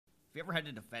you ever had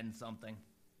to defend something,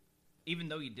 even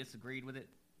though you disagreed with it?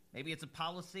 Maybe it's a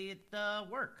policy at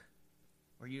work,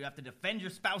 or you have to defend your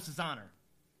spouse's honor,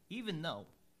 even though,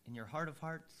 in your heart of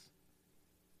hearts,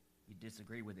 you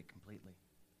disagree with it completely.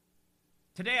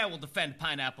 Today I will defend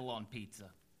pineapple on pizza,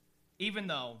 even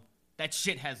though that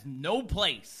shit has no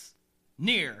place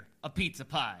near a pizza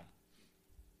pie.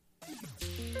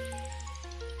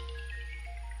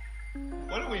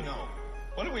 What do we know?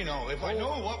 What do we know? If I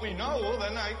know what we know,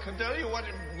 then I can tell you what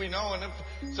we know, and if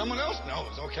someone else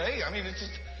knows, okay? I mean, it's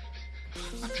just...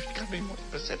 I've just got to be more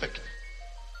specific.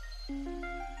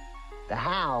 The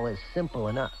how is simple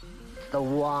enough. It's the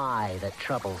why that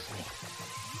troubles me.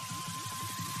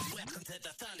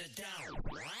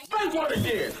 Say what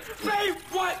again? Say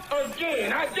what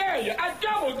again? I dare you. I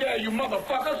double dare you,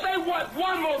 motherfucker. Say what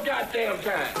one more goddamn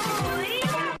time.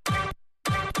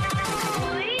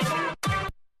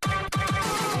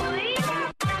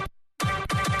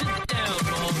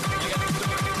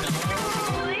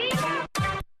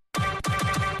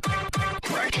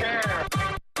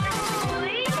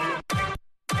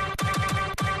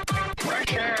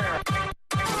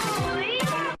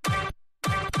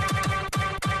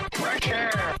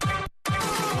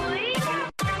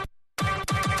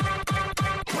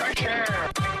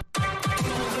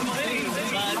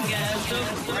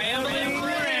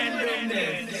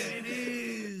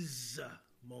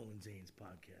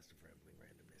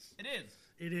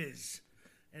 It is.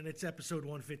 And it's episode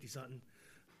 150-something.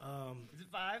 Is it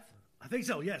 5? I think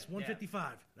so, yes.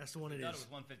 155. Yeah. That's the one it is. I thought it was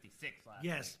 156 last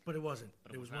Yes, week. but it wasn't.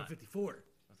 But it was not. 154. It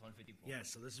was 154. Yes,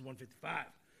 so this is 155.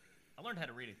 I learned how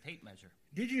to read a tape measure.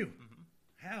 Did you? Mm-hmm.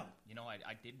 How? You know, I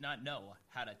did not know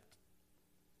how to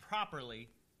properly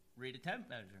read a tape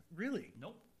measure. Really?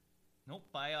 Nope.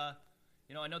 I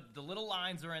know the little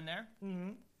lines are in there,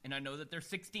 and I know that they're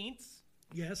 16ths.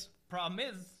 Yes. Problem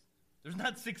is, there's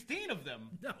not 16 of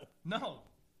them. No.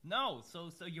 So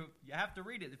you have to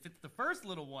read it. If it's the first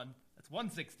little one, that's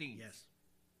 1/16. Yes.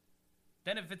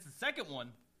 Then if it's the second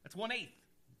one, that's 1/8.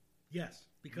 Yes,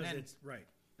 because it's right.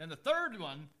 Then the third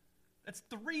one, that's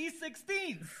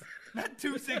 3/16, not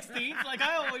 2/16 like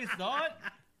I always thought.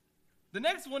 The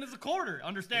next one is a quarter.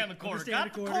 Understand the quarter.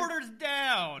 Got the quarters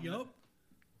down. Yup.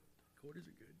 Quarters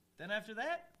are good. Then after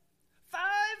that,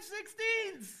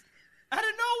 5/16. Out of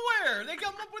nowhere, they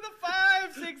come up with a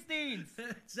 5/16.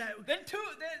 Then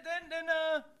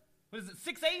what is it,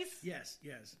 6/8? Yes.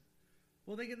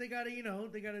 Well, they got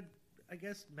a, I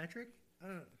guess, metric. I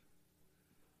don't know.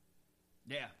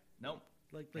 Yeah, nope.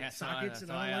 Like sockets,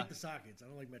 and I don't like the sockets. I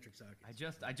don't like metric sockets.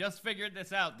 I just figured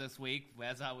this out this week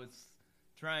as I was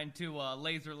trying to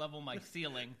laser level my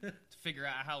ceiling to figure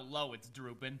out how low it's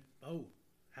drooping. Oh,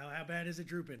 how bad is it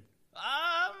drooping?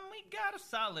 We got a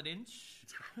solid inch.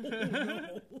 Oh,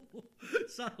 no.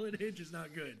 Solid inch is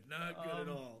not good. Not good at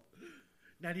all.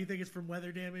 Now, do you think it's from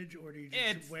weather damage, or do you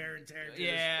just wear and tear over the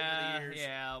years?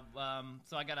 Yeah.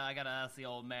 So I gotta ask the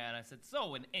old man. I said,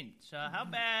 so an inch. How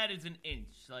bad is an inch?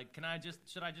 Like,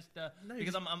 should I just? No,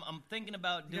 because I'm thinking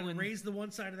about doing. Raise the one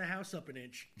side of the house up an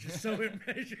inch, just so it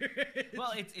measures.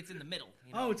 Well, it's in the middle.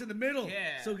 You know? Oh, it's in the middle.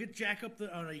 Yeah. So jack up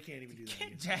the. Oh no, you can't even do that. You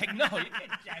can't jack it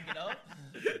up.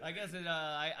 I guess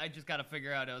I just gotta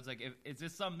figure out. I was like, is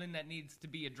this something that needs to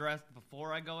be addressed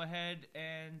before I go ahead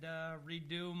and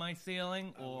redo my ceiling?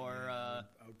 Or I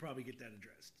would probably get that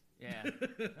addressed. Yeah,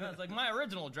 it's like my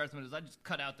original addressment is I just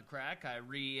cut out the crack. I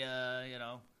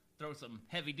throw some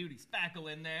heavy duty spackle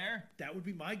in there. That would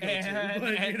be my go-to.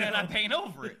 And then I paint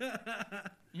over it.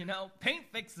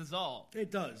 Paint fixes all.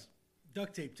 It does.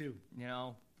 Duct tape too.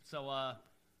 So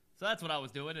that's what I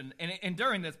was doing, and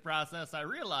during this process, I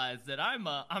realized that I'm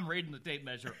reading the tape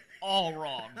measure all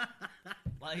wrong.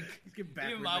 Like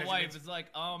even my wife is like,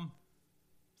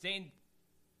 saying.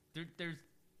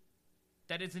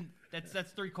 That's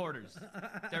 3/4.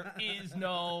 There is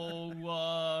no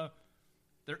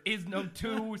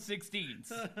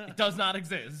 2/16. It does not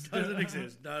exist. Doesn't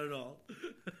exist. Not at all.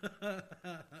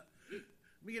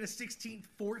 We get a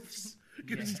 16/4.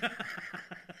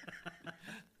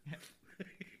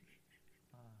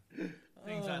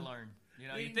 Things I learned.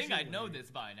 You'd think I'd know this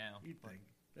by now. You'd think.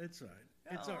 It's fine.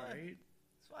 It's all right.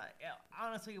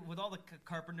 Honestly, with all the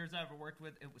carpenters I ever worked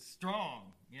with, it was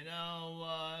strong. They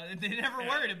never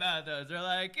worried about those. They're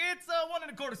like, it's 1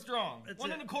 1/4 strong, That's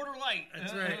 1 1/4 light.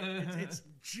 That's right. It's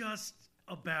just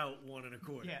about 1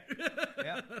 1/4. Yeah.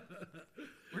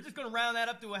 We're just gonna round that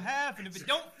up to a half, and if it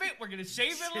don't fit, we're gonna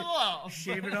shave it a little off.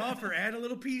 Shave it off, or add a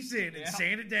little piece in, and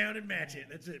sand it down and match it.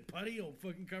 That's it. Putty will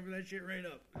fucking cover that shit right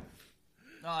up.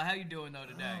 How you doing though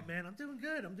today? Oh man, I'm doing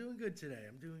good. I'm doing good today.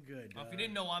 I'm doing good. Well, if you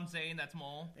didn't know what I'm saying, that's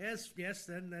Mole. Yes,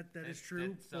 then that is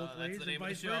true. Both ways, that's the name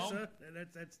and of the vice show. versa.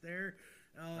 That's there.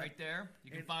 Right there.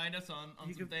 You can find us on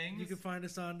some things. You can find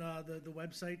us on the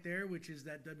website there, which is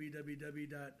that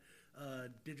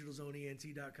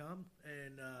www.digitalzoneent.com,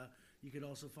 and you can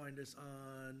also find us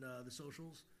on the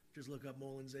socials. Just look up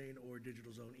Mole and Zane or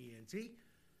Digital Zone ENT.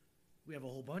 We have a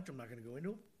whole bunch. I'm not going to go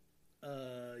into them.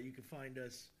 You can find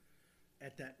us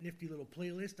at that nifty little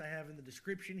playlist I have in the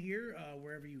description here,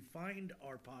 wherever you find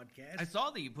our podcast. I saw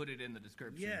that you put it in the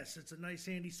description. Yes, it's a nice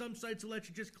handy. Some sites will let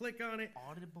you just click on it.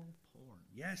 Audible porn.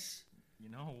 Yes. You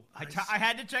know, I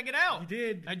had to check it out. You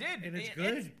did. I did. And it's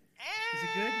good. Is it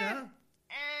good? No?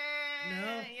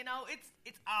 No. You know,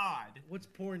 it's odd. What's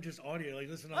porn? Just audio? Like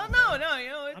listen. No. You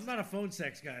know, I'm not a phone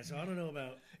sex guy, so I don't know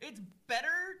about. It's better.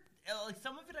 Like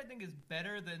some of it, I think, is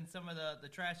better than some of the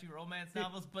trashy romance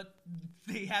novels, but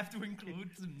they have to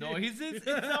include some noises in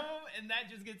some of them, and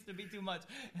that just gets to be too much.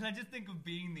 And I just think of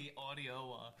being the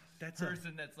audio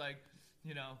person that's like,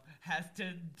 you know, has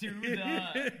to do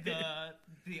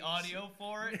the audio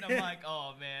for it. And I'm like,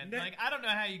 oh man, like I don't know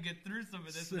how you get through some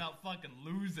of this without fucking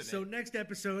losing it. So next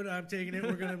episode, I'm taking it.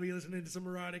 We're gonna be listening to some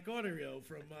erotic audio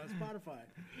from Spotify.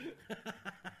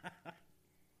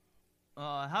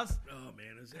 Oh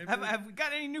man, have we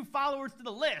got any new followers to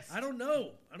the list? I don't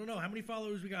know. How many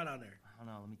followers we got on there? I don't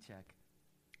know. Let me check.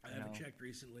 I haven't checked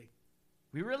recently.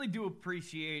 We really do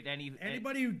appreciate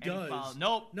anybody who does.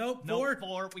 Nope.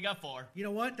 4. We got 4. You know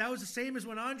what? That was the same as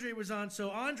when Andre was on. So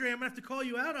Andre, I'm gonna have to call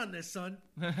you out on this, son.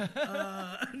 No,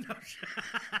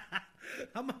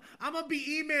 I'm gonna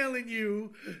be emailing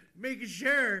you, making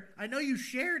sure. I know you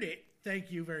shared it.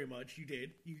 Thank you very much. You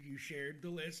did. You shared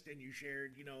the list and you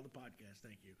shared, the podcast.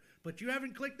 Thank you. But you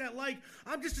haven't clicked that like.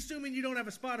 I'm just assuming you don't have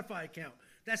a Spotify account.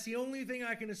 That's the only thing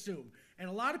I can assume. And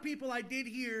a lot of people I did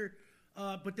hear,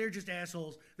 but they're just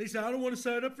assholes. They say, I don't want to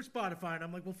sign up for Spotify. And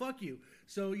I'm like, well, fuck you.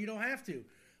 So you don't have to.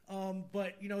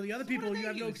 But, the other people, you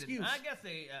have no excuse. I guess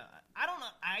they, I don't know.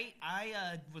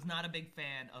 I was not a big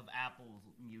fan of Apple's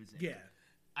music. Yeah.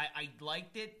 I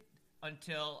liked it.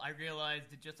 Until I realized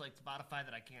that just like Spotify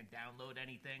that I can't download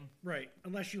anything. Right.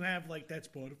 Unless you have like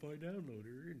that Spotify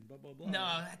downloader and blah, blah, blah.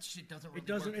 No, that shit doesn't really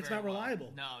work it's not reliable.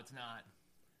 Well. No, it's not.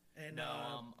 And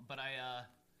but I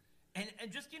and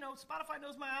just Spotify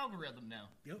knows my algorithm now.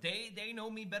 Yep. They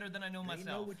know me better than I know myself.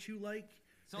 They know what you like.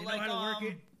 So they like know how to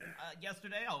work it.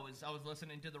 Yesterday I was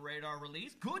listening to the Radar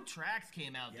release. Good tracks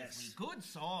came out this week. Good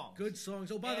songs. Good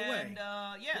songs. Oh, by the way.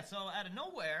 And so out of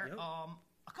nowhere, yep.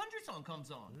 A country song comes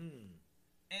on,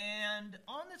 and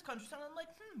on this country song, I'm like,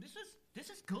 this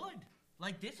is good.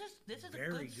 Like this is a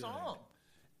good song.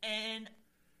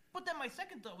 But then my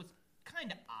second thought was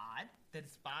kind of odd that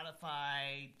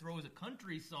Spotify throws a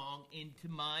country song into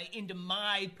my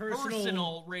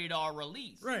personal Radar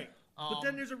release. Right. But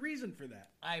then there's a reason for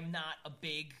that. I'm not a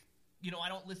big. I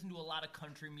don't listen to a lot of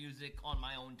country music on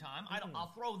my own time.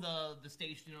 I'll throw the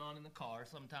station on in the car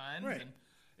sometimes, right. And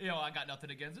I got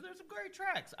nothing against it. There's some great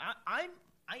tracks. I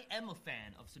am a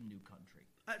fan of some new country.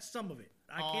 Some of it.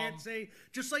 I can't say.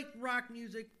 Just like rock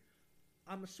music,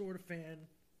 I'm a sort of fan.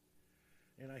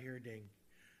 And I hear a ding.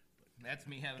 That's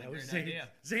me having a great idea.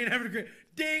 Zane having a great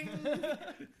ding.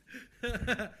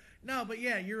 No, but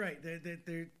yeah, you're right.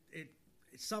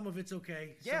 Some of it's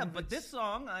okay. But this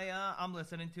song, I'm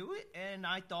listening to it, and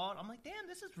I'm like, damn,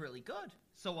 this is really good.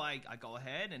 So I go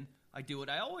ahead and I do what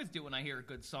I always do when I hear a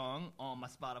good song on my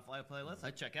Spotify playlist.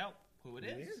 I check out who it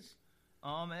is.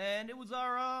 And it was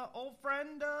our old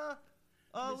friend,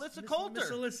 Alyssa Coulter. Miss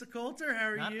Alyssa Coulter, how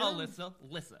are Not you? Alyssa.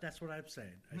 That's what I'm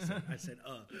saying. I said.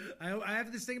 I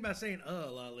have this thing about saying a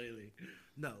lot lately.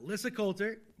 No, Alyssa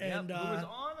Coulter. And who was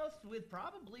on us with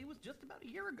probably was just about a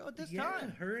year ago at this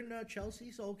time. Her and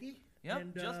Chelsea Sulky. Yep,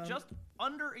 and, just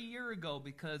under a year ago,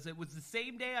 because it was the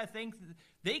same day, I think,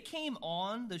 they came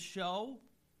on the show.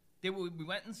 We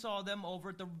went and saw them over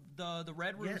at the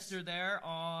Red Rooster there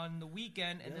on the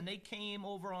weekend, and then they came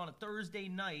over on a Thursday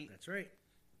night. That's right.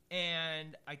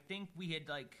 And I think we had,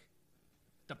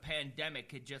 the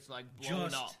pandemic had just,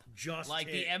 blown up. Just like,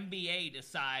 hit. the NBA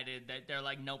decided that they're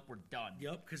like, nope, we're done.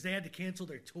 Yep, because they had to cancel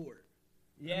their tour.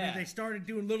 Yeah. I mean, they started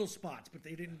doing little spots, but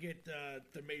they didn't get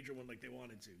the major one like they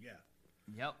wanted to,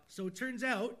 Yep. So it turns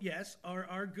out, yes,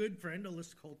 our good friend,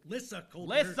 Alyssa Coulter. Lissa!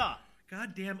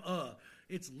 Goddamn,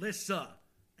 it's Lissa.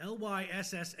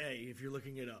 Lyssa, if you're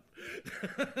looking it up.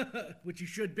 Which you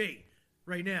should be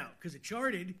right now, because it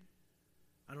charted.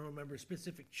 I don't remember a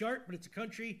specific chart, but it's a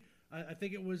country. I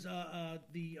think it was the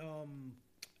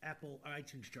Apple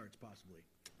iTunes charts, possibly.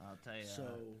 I'll tell you. So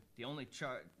the only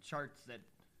charts that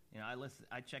You know,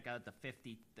 I check out the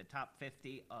top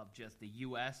 50 of just the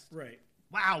U.S. Right.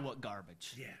 Wow, what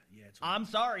garbage. Yeah. It's I'm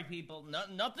sorry, people.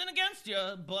 Nothing against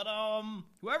you, but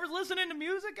whoever's listening to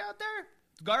music out there,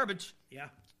 it's garbage. Yeah.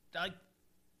 Like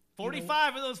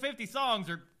 45 of those 50 songs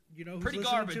are You know who's pretty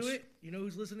listening garbage. to it? You know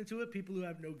who's listening to it? People who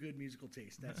have no good musical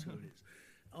taste. That's who it is.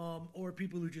 Or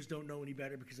people who just don't know any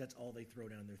better because that's all they throw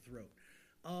down their throat.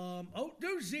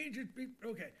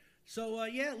 Okay. So,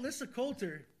 Lissa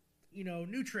Coulter,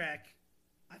 new track.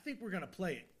 I think we're going to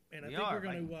play it. And I think we're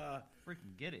going to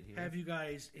freaking get it here. have you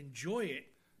guys enjoy it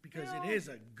because it is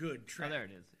a good track. Oh, there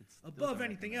it is. It's Above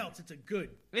anything else, it's a good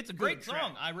It's a great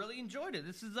song. I really enjoyed it.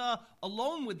 This is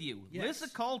Alone With You. Yes. Lissa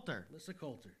Coulter. Lissa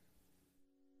Coulter.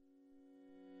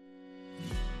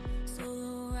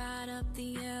 Solo ride up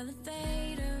the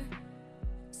elevator,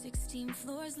 16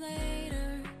 floors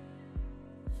later,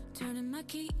 turning my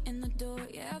key in the door.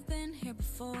 Yeah, I've been here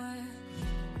before.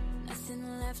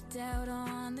 Nothing left out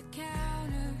on the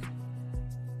counter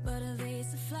but a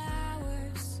vase of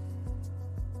flowers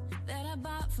that I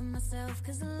bought for myself,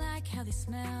 'cause I like how they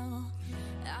smell.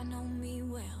 I know me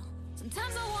well.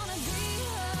 Sometimes I wanna be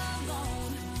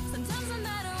alone, sometimes I'm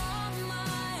better on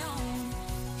my own,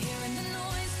 hearing the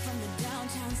noise from the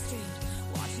downtown street,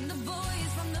 watching the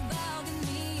boys from the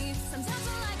balcony. Sometimes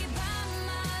I like it by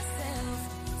myself,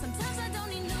 sometimes I don't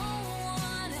need no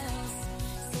one else.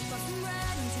 Sip off some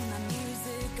rag and turn my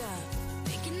music up,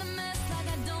 making a mess like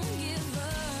I don't give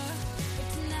up. But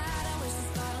tonight I wish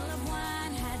this bottle of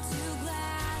wine had 2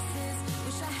 glasses.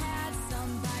 Wish I had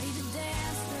somebody to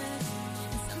dance with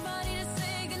and somebody to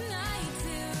say goodnight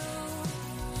to.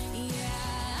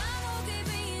 Yeah, I'm okay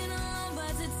being alone,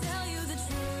 but to tell you the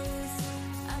truth,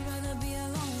 I'd rather be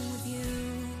alone with you.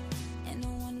 And I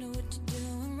wonder what you're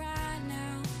doing right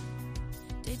now.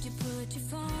 Did you put your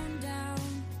phone down?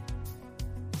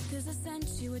 'Cause I sent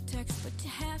you a text, but you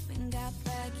haven't got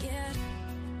back yet.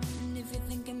 And if you're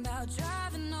thinking about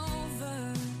driving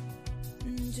over,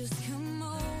 just come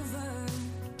over.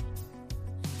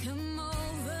 Come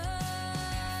over.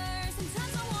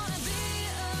 Sometimes I wanna be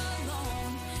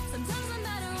alone, sometimes I'm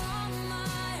better on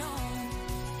my own,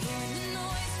 hearing the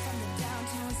noise from the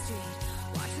downtown street,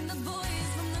 watching the boys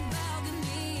from the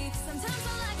balcony. Sometimes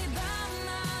I like it by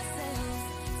myself,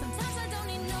 sometimes I don't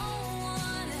need no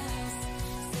one else.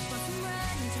 Sip on some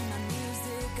rag and turn my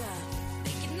music up,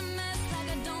 making a mess like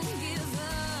I don't give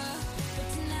up. But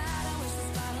tonight I wish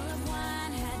this bottle of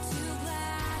wine had 2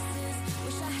 glasses.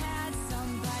 Wish I had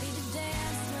somebody to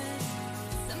dance with,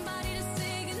 somebody to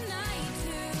say goodnight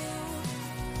to.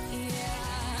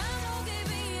 Yeah, I'm okay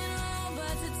being alone,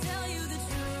 but to tell you the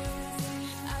truth,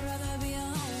 I'd rather be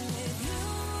alone with you.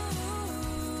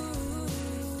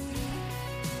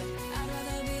 I'd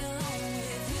rather be alone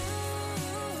with you.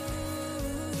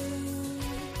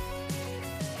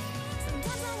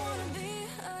 Sometimes I wanna be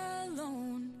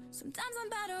alone, sometimes I'm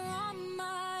better on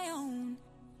my own,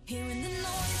 hearing the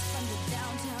noise from the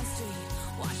downtown street,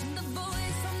 watching the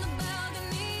boys from the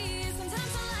balcony.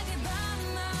 Sometimes I like it by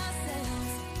myself,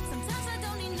 sometimes I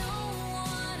don't need no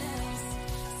one else.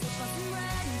 Sip off some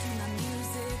rag and turn my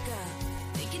music up,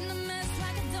 making a mess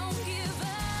like I don't give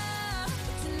up.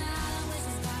 But tonight I wish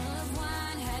this bottle of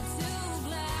wine had 2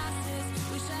 glasses.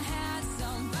 Wish I had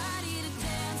somebody to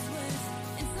dance with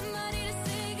and somebody to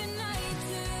say goodnight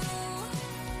to.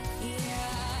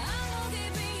 Yeah, I'm okay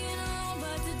being alone,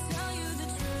 but to tell you the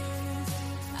truth,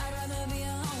 I'd rather be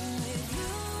alone with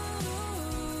you.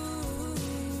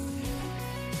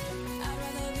 I'd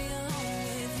rather be alone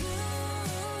with you.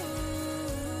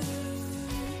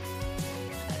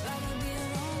 I'd rather be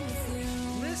alone with you.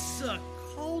 Lissa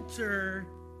Coulter,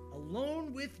 Alone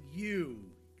With You.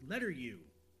 Letter U.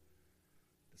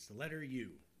 That's the letter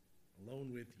U.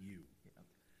 Alone With You.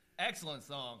 Excellent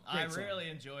song. Great I song. really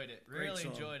enjoyed it. Great Really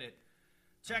song. enjoyed it.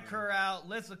 Check her out,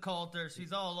 Lissa Coulter.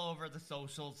 She's all over the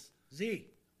socials. Z,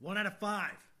 1 out of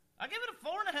 5. I give it a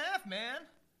 4.5, man.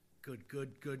 Good.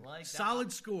 Like that.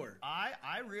 Solid score.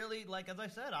 I really, like, as I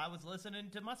said, I was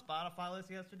listening to my Spotify list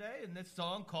yesterday, and this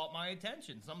song caught my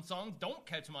attention. Some songs don't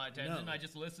catch my attention. No. I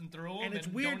just listen through them. And it's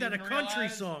weird that a country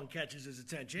song catches his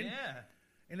attention. Yeah.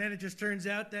 And then it just turns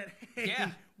out that, hey,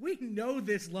 Yeah. we know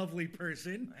this lovely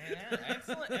person. Yeah,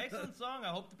 excellent song. I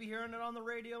hope to be hearing it on the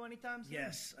radio anytime soon.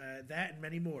 Yes, that and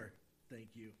many more.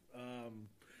 Thank you.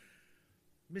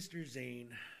 Mr.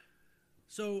 Zane.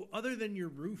 So, other than your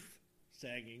roof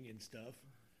sagging and stuff,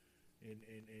 and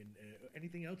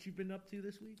anything else you've been up to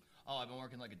this week? Oh, I've been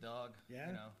working like a dog. Yeah?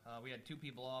 You know, we had 2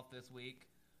 people off this week.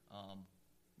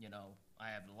 You know,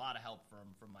 I have a lot of help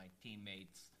from my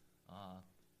teammates.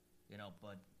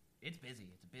 But it's busy.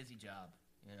 It's a busy job.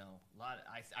 You know,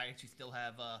 I actually still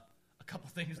have a couple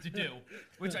things to do,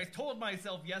 which I told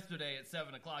myself yesterday at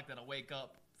 7 o'clock that I'll wake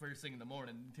up first thing in the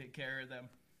morning and take care of them.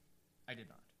 I did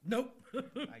not. Nope.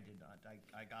 I did not.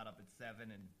 I got up at 7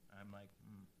 and I'm like,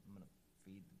 I'm going to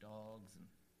feed the dogs and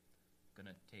going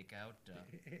to take out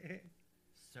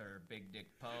Sir Big Dick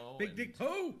Poe. Big Dick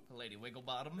Poe. Lady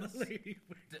Wigglebottoms. Lady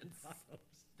Wigglebottoms.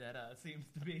 That seems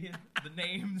to be the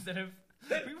names that have...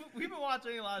 We've been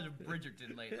watching a lot of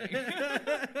Bridgerton lately.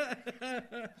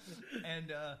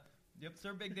 And, yep,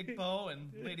 Sir Big Dick Poe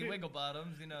and Lady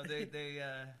Wigglebottoms, you know,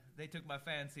 they took my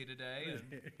fancy today.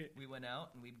 And we went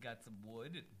out and we got some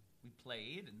wood and we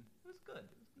played and it was good.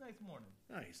 It was a nice morning.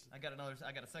 Nice. I got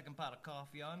a second pot of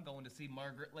coffee on, going to see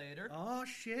Margaret later. Oh,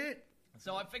 shit.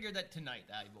 So I figured that tonight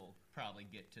I will probably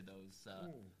get to those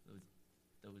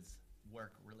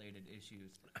work-related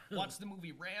issues. Watched the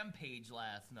movie Rampage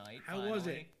last night. How was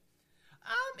it?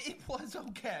 It was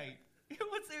okay. It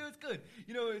was good.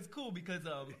 You know, it's cool because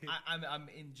I'm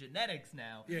in genetics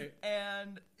now. Yeah.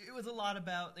 And it wasn't a lot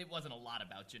about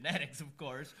genetics, of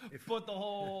course. But the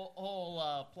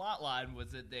whole plot line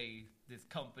was that this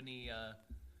company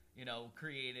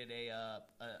created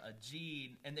a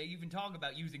gene, and they even talk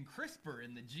about using CRISPR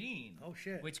in the gene. Oh,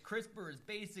 shit. Which CRISPR is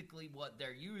basically what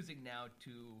they're using now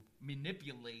to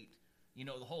manipulate, the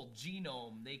whole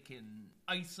genome. They can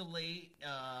isolate,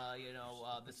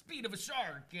 the speed of a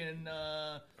shark and,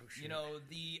 the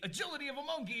agility of a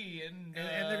monkey and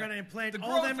they're going to implant the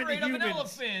all growth them into rate of humans. an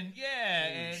elephant. Yeah,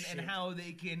 Holy and shit. how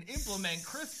they can implement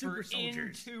Super CRISPR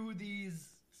soldiers. into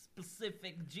these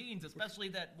specific genes,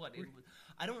 especially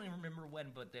I don't even remember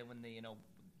when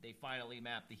they finally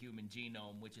mapped the human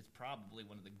genome, which is probably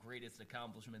one of the greatest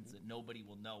accomplishments that nobody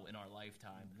will know in our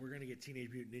lifetime. We're going to get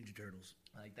Teenage Mutant Ninja Turtles.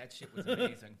 Like, that shit was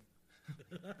amazing.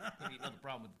 Another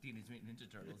problem with Teenage Mutant Ninja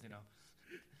Turtles,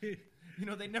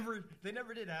 they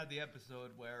never did have the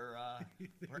episode where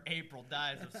April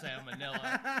dies of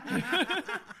salmonella.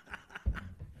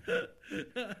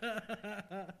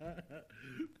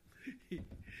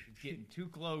 Getting too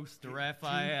close to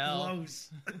Raphael. Too close.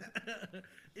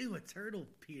 Ew, a turtle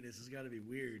penis has got to be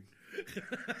weird.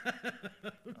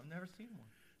 I've never seen one.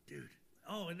 Dude.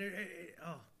 Oh, and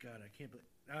oh, God, I can't believe...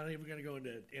 I'm not even going to go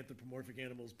into anthropomorphic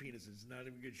animals' penises. Not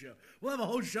even a good show. We'll have a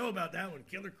whole show about that one.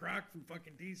 Killer Croc from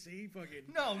fucking DC.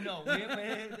 Fucking... No.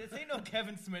 This ain't no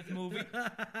Kevin Smith movie.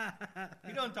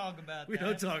 We don't talk about that. We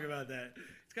don't talk about that.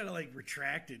 It's got to, like,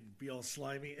 retract and be all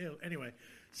slimy. Ew. Anyway,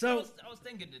 so... I was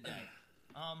thinking today...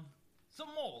 So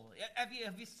Mole, have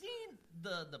you seen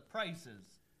the prices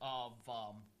of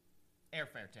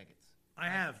airfare tickets? I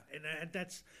have, and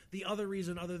that's the other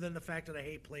reason, other than the fact that I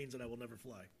hate planes and I will never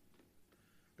fly.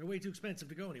 They're way too expensive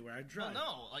to go anywhere. I'd drive.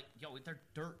 Well, no, they're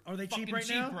dirt. Are they cheap fucking right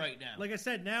now? now? Like I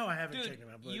said, now I haven't Dude, checked them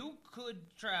out. But... you could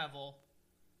travel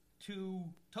to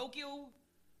Tokyo,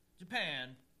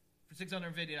 Japan, for $650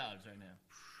 right now.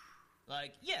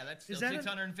 Like, yeah, that's still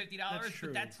 $650,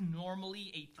 but that's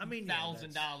normally a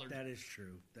 $2,000 that is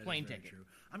true. That plane is very ticket. True.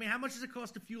 I mean, how much does it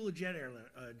cost to fuel a jet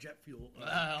fuel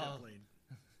jet plane?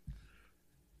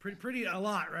 Pretty a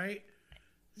lot, right?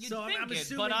 You'd so think I'm it,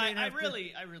 assuming but I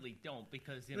really don't,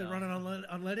 because they're running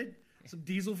unleaded. Some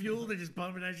diesel fuel. They're just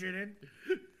pumping that shit in.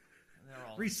 They're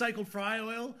all recycled fry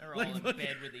oil. They're all in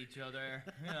bed with each other.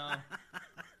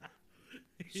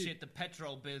 Shit, the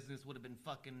petrol business would have been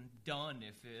fucking done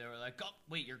if they were like, oh,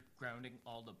 wait, you're grounding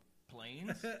all the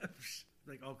planes?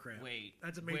 Like, oh crap. Wait.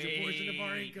 That's a major portion of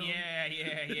our income. Yeah.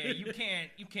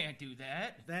 You can't do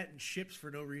that. That and ships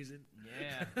for no reason.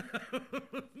 Yeah.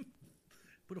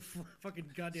 Put a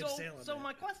fucking goddamn sail on So that.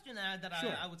 my question that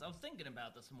Sure. I was thinking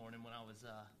about this morning when I was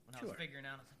figuring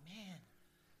out, I was like, man,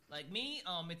 like me,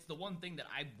 it's the one thing that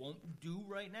I won't do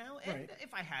right now, and Right.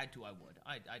 if I had to, I would.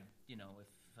 I'd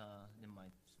if my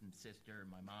sister or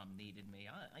my mom needed me,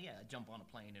 I'd jump on a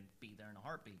plane and be there in a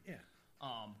heartbeat. Yeah.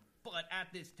 But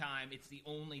at this time, it's the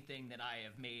only thing that I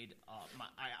have made.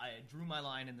 I drew my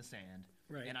line in the sand,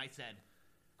 Right. and I said,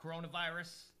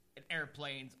 coronavirus and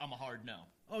airplanes, I'm a hard no.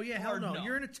 Oh yeah, hell Hard no.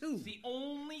 You're in a tube. It's the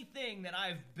only thing that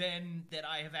I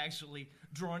have actually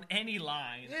drawn any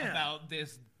line about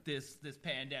this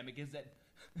pandemic is that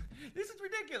this is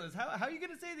ridiculous. How are you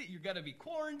going to say that you're going to be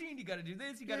quarantined? You got to do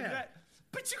this. You got to do that.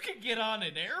 But you can get on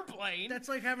an airplane. That's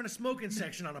like having a smoking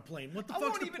section on a plane. What the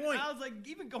fuck's the point? I was like,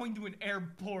 even going to an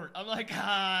airport, I'm like,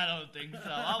 I don't think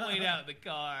so. I'll wait out in the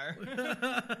car.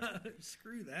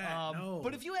 Screw that. No.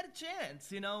 But if you had a chance,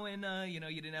 and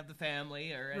you didn't have the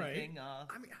family or anything,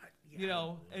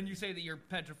 and you say that you're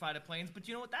petrified of planes, but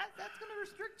you know what? That's going to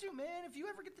restrict you, man. If you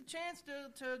ever get the chance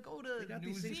to go to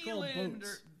New Zealand,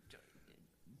 boats.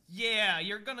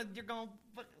 you're gonna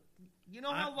You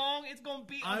know how long it's going to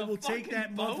be on I a will take fucking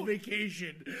that boat? month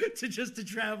vacation to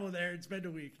travel there and spend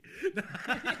a week.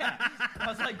 Yeah. I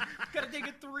was like, gotta take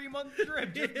a 3-month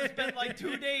trip just to spend like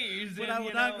 2 days. But and, I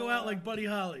will not go out like Buddy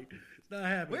Holly. It's not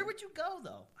happening. Where would you go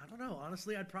though? I don't know.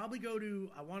 Honestly, I'd probably go to.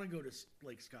 I want to go to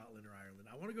like Scotland or Ireland.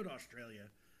 I want to go to Australia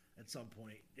at some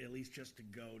point, at least just to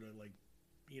go to like,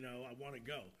 I want to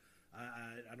go.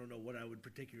 I don't know what I would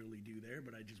particularly do there,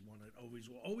 but I just want to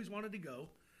always wanted to go.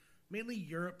 Mainly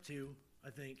Europe too. I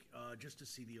think just to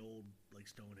see the old like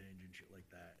Stonehenge and shit like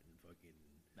that, and fucking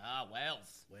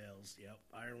Wales. Yep.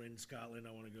 Ireland, Scotland.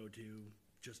 I want to go to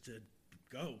just to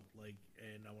go. Like,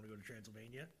 and I want to go to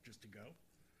Transylvania just to go.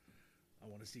 I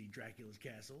want to see Dracula's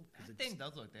castle. That thing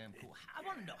does look damn cool. I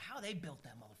want to know how they built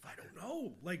that motherfucker. I don't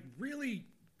know. Like, really,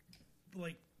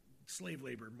 like slave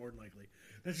labor, more than likely.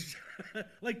 That's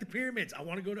like the pyramids. I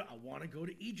want to go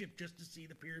to Egypt just to see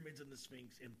the pyramids and the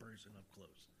Sphinx in person up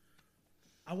close.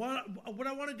 What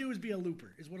I want to do is be a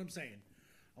looper, is what I'm saying.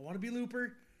 I want to be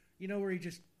Looper, where he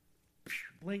just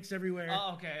blinks everywhere.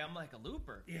 Oh, okay. I'm like a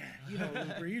looper. Yeah,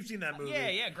 Looper. You've seen that movie.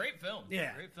 Yeah. Great film.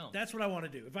 Yeah, Great film. That's what I want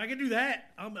to do. If I can do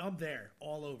that, I'm there,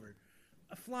 all over.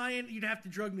 Flying, you'd have to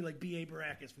drug me like B.A.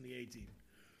 Baracus from the A-Team.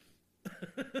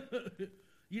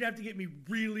 You'd have to get me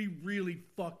really, really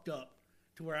fucked up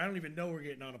to where I don't even know we're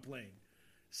getting on a plane.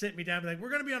 Sit me down and be like, we're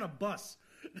going to be on a bus.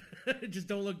 Just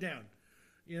don't look down.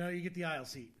 You get the aisle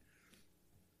seat.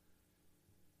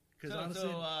 Because honestly,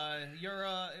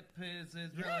 Europe is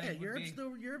really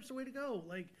Europe's the way to go.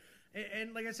 Like,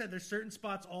 and like I said, there's certain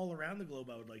spots all around the globe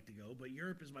I would like to go, but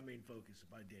Europe is my main focus.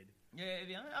 If I did,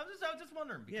 yeah. I was just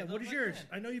wondering. Yeah, what is yours?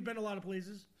 I know you've been to a lot of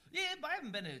places. Yeah, but I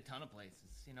haven't been to a ton of places.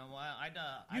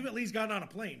 You've at least gotten on a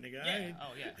plane, nigga. Yeah.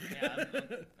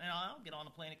 I'll get on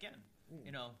a plane again.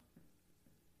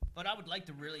 But I would like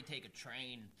to really take a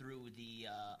train through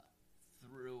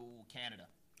through Canada.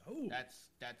 Oh,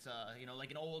 that's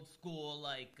like an old school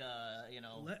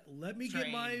Let me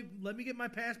get my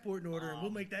passport in order, and we'll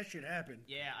make that shit happen.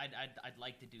 Yeah, I'd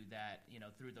like to do that.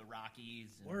 Through the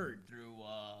Rockies, and through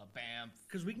Banff,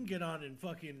 because we can get on in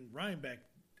fucking Rhinebeck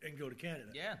and go to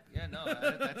Canada. Yeah, no,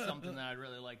 that's something that I'd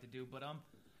really like to do. But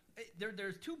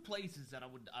there's 2 places that I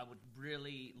would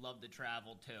really love to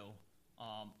travel to.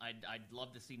 I'd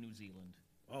love to see New Zealand.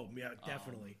 Oh yeah,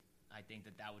 definitely. I think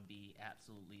that would be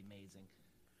absolutely amazing.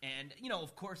 And,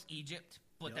 of course, Egypt,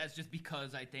 but that's just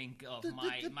because I think of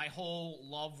my whole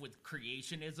love with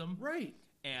creationism. Right.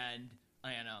 And,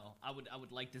 I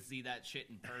would like to see that shit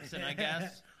in person, I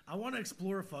guess. I want to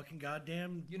explore a fucking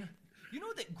goddamn... You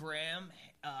know that Graham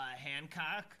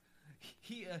Hancock,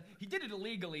 he did it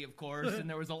illegally, of course, and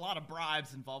there was a lot of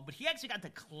bribes involved, but he actually got to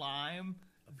climb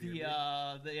the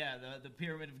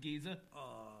Pyramid of Giza.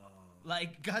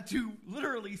 Got to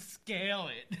literally scale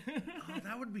it.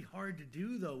 That would be hard to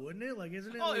do, though, wouldn't it? Like,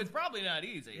 isn't it? Oh, it's probably not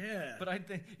easy. Yeah. But I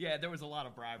think, there was a lot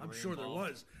of bribery I'm sure involved.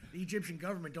 there was. The Egyptian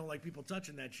government don't like people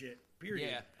touching that shit, period.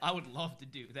 Yeah, I would love to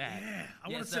do that. Yeah, I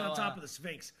want to sit on top of the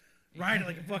Sphinx. Ride it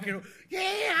like a fucking...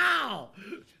 Yeah!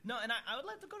 No, and I would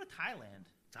like to go to Thailand.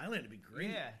 Thailand would be great.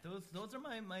 Yeah, those are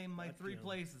my 3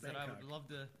 places that I would love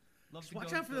to Just go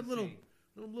watch out for them see.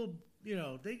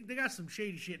 little, they got some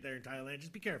shady shit there in Thailand.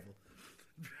 Just be careful.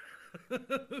 A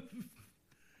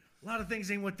lot of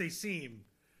things ain't what they seem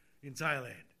in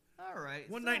Thailand. All right.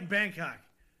 One night in Bangkok.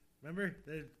 Remember?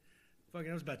 That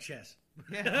was about chess.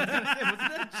 Yeah, wasn't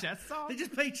that a chess song? They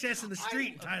just play chess in the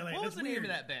street in Thailand. What was That's the weird.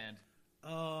 name of that band?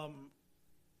 I'll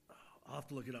have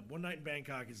to look it up. One Night in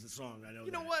Bangkok is the song. I know.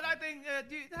 You know what? I think.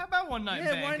 How about One Night in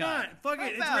Yeah, Bangkok? why not? Fuck How it.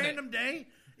 It's about random day.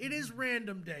 It is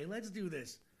random day. Let's do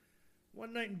this.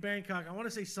 One Night in Bangkok. I want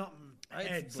to say something.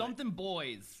 It's something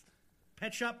boys.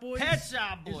 Pet Shop Boys. Pet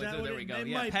Shop Boys. that Oh, what there it- we go. it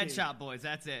Yeah, might Pet be. Shop Boys.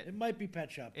 That's it. It might be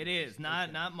Pet Shop Boys. It is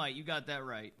not Mike. You got that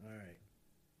right. All right.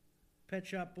 Pet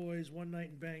Shop Boys. One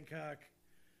Night in Bangkok.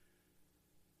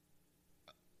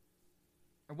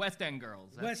 Or West End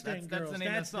Girls. West End That's Girls, the name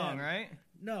of that's the song, them. right?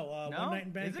 No, No? One Night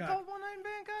in Bangkok. Is it called One Night in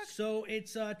Bangkok? So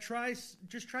it's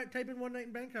type in One Night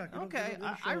in Bangkok. Okay,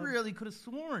 I really could have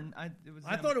sworn it was.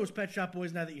 I thought it was Pet Shop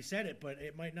Boys now that you said it, but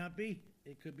it might not be.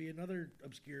 It could be another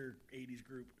obscure 80s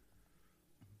group.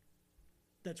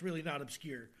 That's really not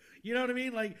obscure. You know what I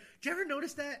mean? Like, did you ever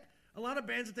notice that? A lot of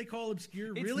bands that they call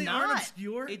obscure It's really not. aren't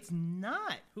obscure. It's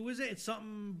not. Who is it? It's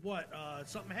something,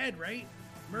 something Head, right?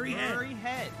 Murray Murray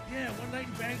Head. Head. Yeah, One Night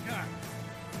in Bangkok.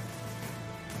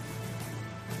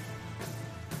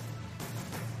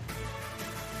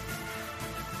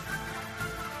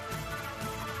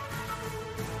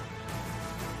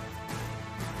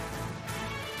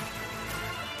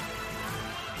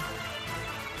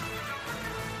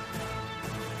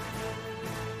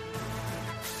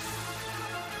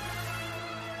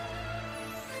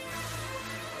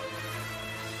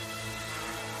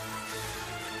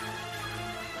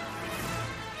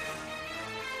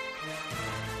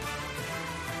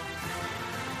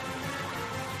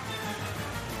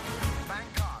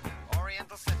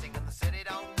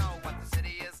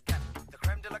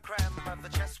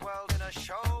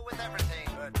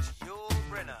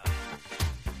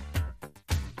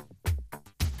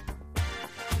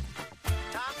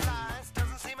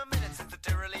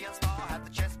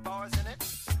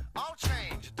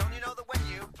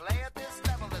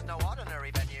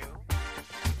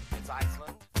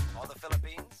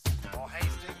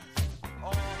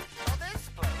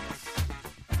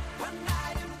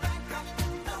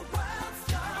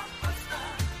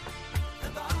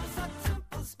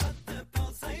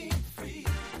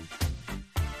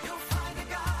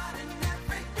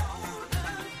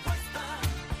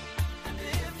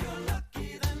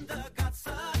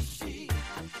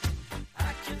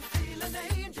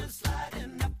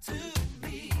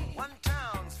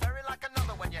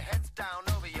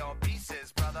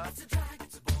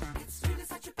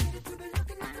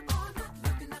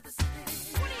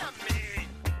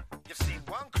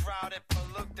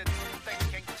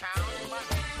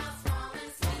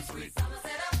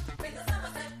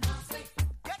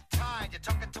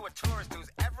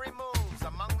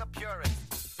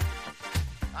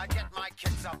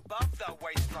 kids above the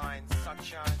waistline,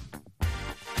 sunshine.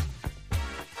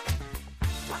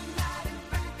 One night in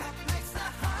Bangkok makes the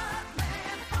heart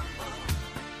man humble.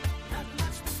 Not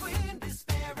much between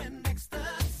despair and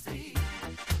ecstasy.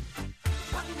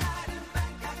 One night in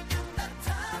Bangkok and the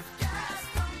tough guys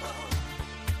stumble.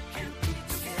 Can't be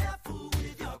too careful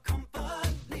with your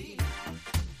company.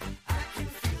 I can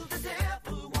feel the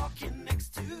devil walking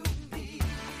next to me.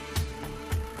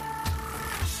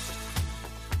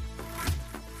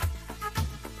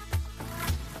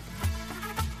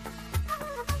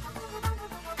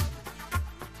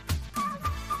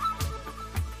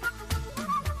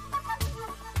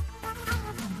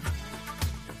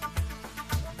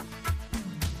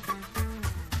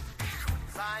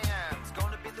 Cyan's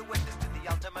gonna be the witness to the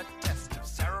ultimate test of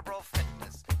cerebral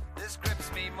fitness. This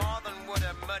grips me more than would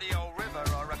a muddy old river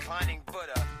or reclining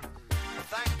Buddha. But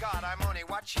thank God I'm only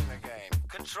watching the game,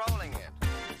 controlling it.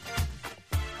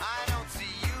 I don't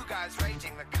see you guys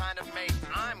rating the kind of mate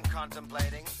I'm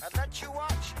contemplating. I'd let you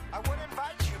watch, I would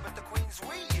invite you, but the queens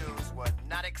we use would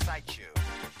not excite you.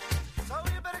 So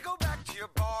you better go back to your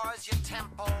bars, your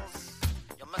temples,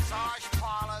 your massage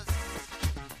parlors.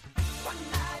 One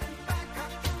night in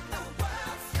Bangkok and the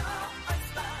world's your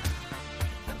oyster.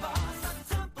 The bars are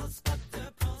temples, but the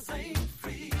pills ain't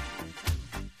free.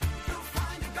 You'll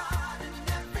find a god in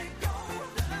every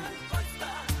golden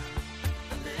oyster.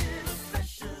 A little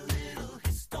special little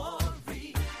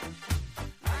history.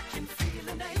 I can feel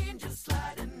an angel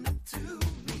sliding up to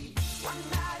me. One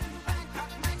night in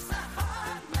Bangkok makes a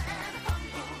hard man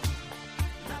humble.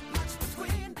 Not much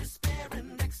between despair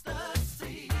and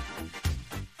ecstasy.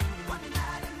 One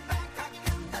night in Bangkok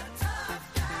and the tough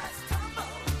guys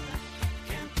tumble.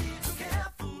 Can't be too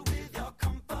careful with your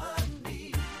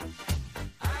company.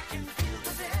 I can feel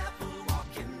the devil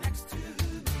walking next to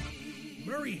me.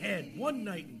 Murray Head, One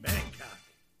Night in Bangkok.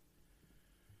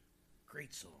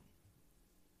 Great song.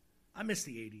 I miss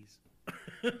the 80s.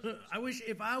 I wish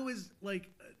if I was like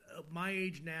my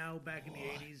age now, back in the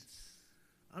 80s,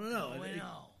 I don't know. Going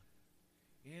on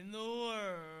in the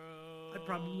world. I'd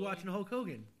probably be watching Hulk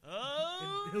Hogan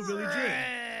Oh, and Hillbilly Jim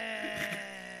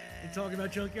and talking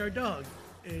about Junkyard Dog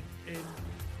and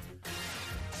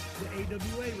the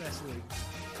AWA wrestling.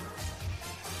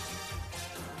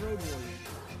 Road Warriors.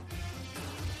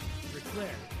 Ric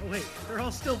Flair. Oh wait, they're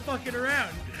all still fucking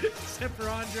around except for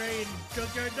Andre and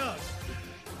Junkyard Dog.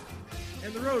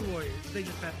 And the Road Warriors. They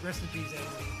just have rest in peace,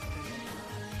 Anthony.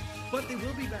 But they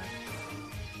will be back.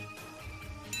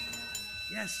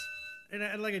 Yes. And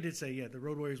like I did say, yeah, the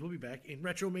Road Warriors will be back in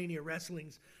Retromania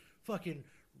Wrestling's fucking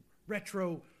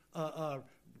Retro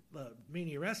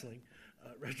Mania Wrestling.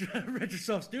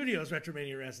 Retrosoft Studios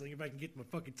Retromania Wrestling, if I can get my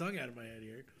fucking tongue out of my head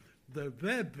here.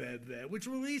 Which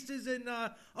releases in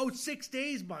 6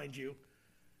 days, mind you.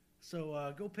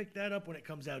 So go pick that up when it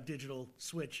comes out. Digital,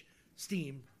 Switch,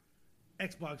 Steam,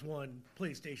 Xbox One,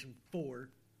 PlayStation 4,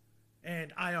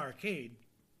 and iArcade.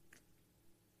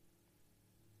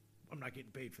 I'm not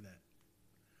getting paid for that,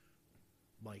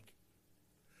 Mike.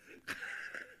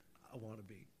 I want to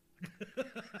be.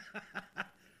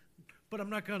 But I'm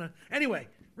not gonna. Anyway,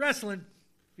 wrestling,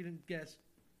 if you didn't guess.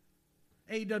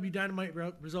 AEW Dynamite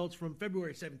results from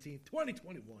February 17th,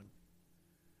 2021.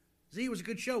 Z, it was a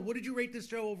good show. What did you rate this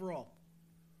show overall?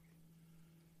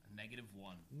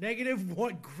 -1.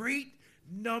 -1. Great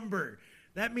number.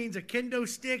 That means a kendo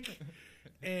stick,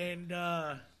 and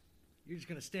you're just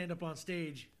going to stand up on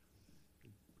stage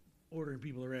ordering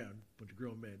people around. Bunch of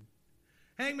grown men.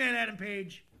 Hangman Adam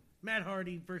Page, Matt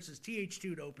Hardy versus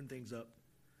TH2 to open things up.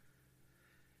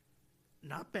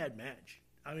 Not bad match.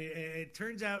 I mean, it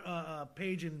turns out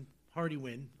Page and Hardy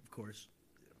win, of course.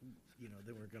 You know,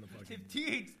 they weren't going to fucking... If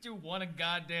TH2 won a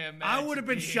goddamn match... I would have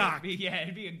been shocked.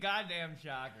 It'd be a goddamn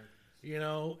shocker. You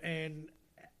know, and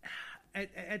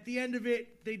at the end of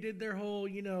it, they did their whole,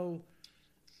 you know,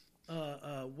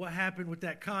 what happened with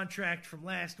that contract from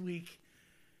last week.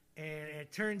 And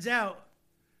it turns out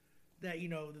that, you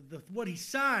know, what he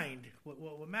signed,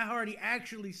 what Matt Hardy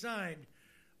actually signed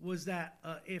was that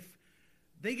if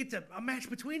they get to a match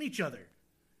between each other,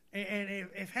 and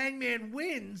if Hangman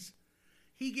wins,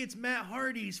 he gets Matt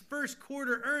Hardy's first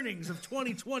quarter earnings of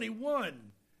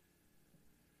 2021.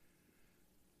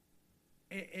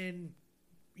 And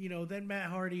you know, then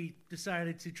Matt Hardy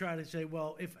decided to try to say,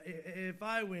 well, if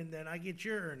I win, then I get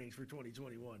your earnings for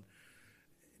 2021.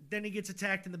 Then he gets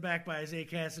attacked in the back by Isaiah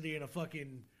Cassidy in a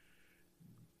fucking...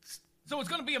 So it's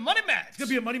going to be a money match. It's going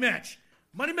to be a money match.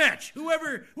 Money match.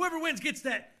 Whoever wins gets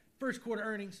that first quarter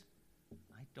earnings.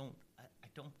 I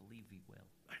don't believe he will.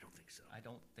 I don't think so. I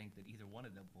don't think that either one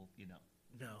of them will, you know.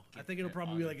 No. I think it'll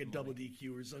probably be like a double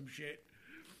DQ or some shit.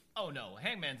 Oh, no.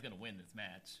 Hangman's going to win this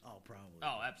match. Oh, probably.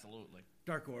 Oh, absolutely.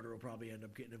 Dark Order will probably end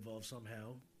up getting involved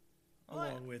somehow, What?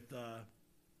 along with, the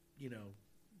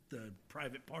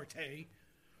Private Party.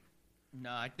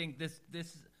 No, I think this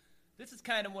is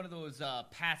kind of one of those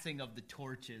passing of the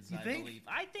torches, You I think? believe.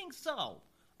 I think so.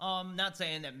 Not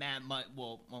saying that Matt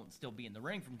won't still be in the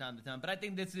ring from time to time, but I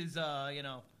think this is,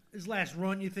 His last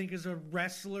run, you think, is a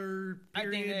wrestler,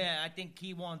 period? I think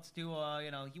he wants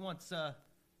to,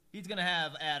 he's gonna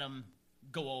have Adam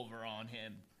go over on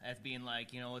him as being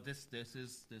like, this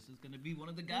is gonna be one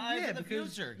of the guys in the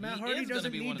because future. Matt He Hardy is gonna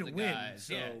doesn't be need one to of the win, guys.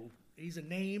 so Yeah. he's a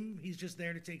name. He's just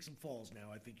there to take some falls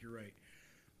now. I think you're right.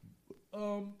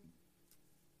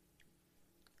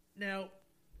 Now,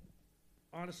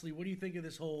 honestly, what do you think of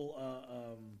this whole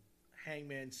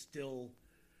Hangman still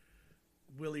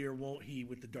Willie or won't he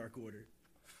with the Dark Order?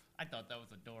 I thought that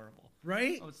was adorable.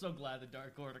 Right? I was so glad the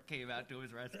Dark Order came out to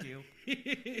his rescue.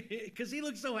 Because he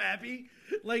looked so happy.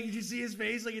 Like, did you see his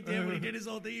face? Like, at the end when he did his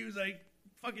whole thing, he was like,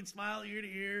 fucking smile ear to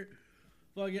ear.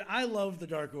 Fucking, I love the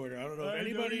Dark Order. I don't know if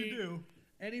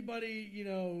anybody,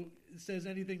 says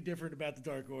anything different about the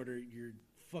Dark Order, you're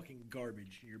fucking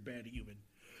garbage. You're a bad human.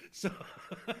 So,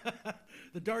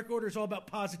 the Dark Order is all about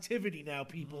positivity now,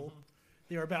 people.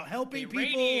 They're about helping They people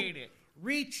radiate it.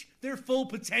 reach their full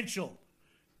potential.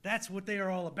 That's what they are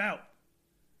all about.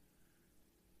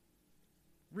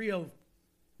 Rio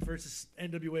versus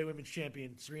NWA Women's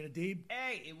Champion Serena Deeb.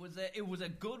 Hey, it was a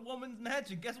good woman's match,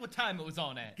 and guess what time it was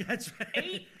on at? That's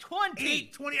right.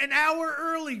 8:20. 8:20, an hour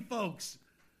early, folks.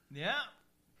 Yeah.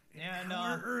 Yeah, An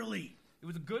hour early. it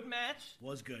was a good match.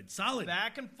 Was good. Solid.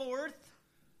 Back and forth.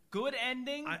 Good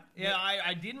ending.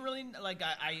 I didn't really like.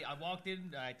 I walked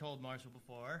in. I told Marshall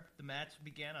before the match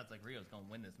began. I was like, Rio's gonna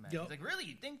win this match. Yep. He's like, really?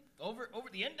 You think over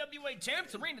the NWA champ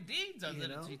Serena Deeb? I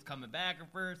said, she's coming back her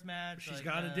first match. She's like,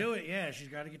 got to do it. Yeah, she's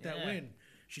got to get that yeah. win.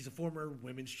 She's a former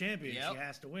women's champion. Yep. She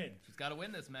has to win. She's got to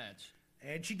win this match.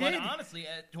 And she But did. honestly,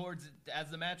 as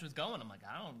the match was going, I'm like,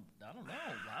 I don't know.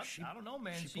 I don't know,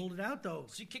 man. She pulled it out, though.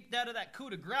 She kicked out of that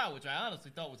coup de grace, which I honestly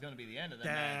thought was going to be the end of that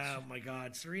match. Oh my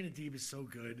God, Serena Deeb is so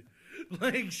good.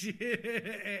 Like she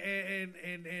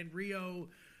and Rio,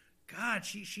 God,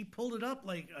 she pulled it up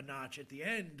like a notch at the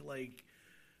end, like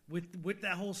with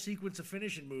that whole sequence of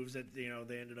finishing moves that they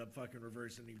ended up fucking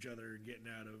reversing each other and getting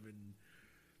out of, and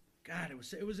God,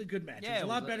 it was a good match. Yeah, it was a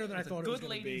lot better than I thought it was good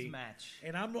going to be. ladies match.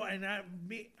 And I'm not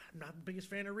the biggest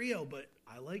fan of Rio, but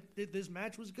I liked that this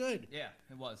match was good. Yeah,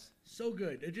 it was. So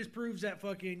good. It just proves that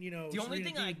fucking The only Serena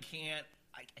thing Deeb,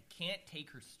 I can't take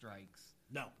her strikes.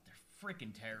 no, They're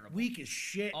freaking terrible. weak as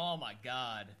shit. Oh my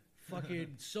God.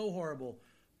 Fucking so horrible.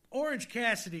 Orange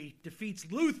Cassidy defeats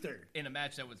Luther. In a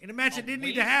match that was In a match that didn't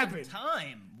need to waste happen. of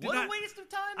time. Did What not- a waste of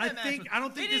time I that match think- was. I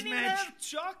don't think they this didn't match- even have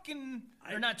Chuck and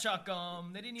or not Chuck.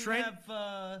 They didn't even Trent?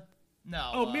 have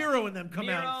no. Oh, Miro and them come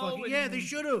out and Miro fucking... Yeah, they and-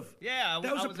 should have. Yeah,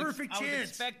 That was I a perfect I was chance.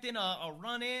 expecting a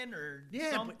run in or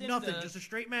Yeah, something. but nothing. to- Just a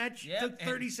straight match. Yep, Took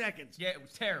 30 and- seconds. Yeah, it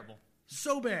was terrible.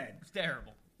 So bad. It was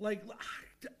terrible. Like,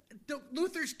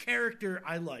 Luther's character,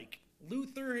 I like.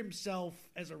 Luther himself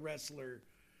as a wrestler,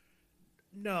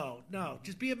 no.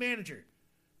 Just be a manager.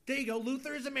 There you go.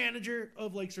 Luther is a manager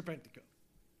of Lake Serpentico.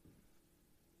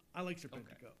 I like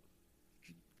Serpentico.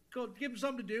 Go give him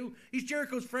something to do. He's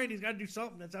Jericho's friend. He's got to do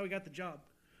something. That's how he got the job.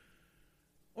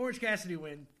 Orange Cassidy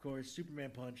win, of course.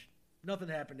 Superman punch. Nothing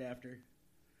happened after.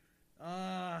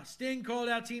 Sting called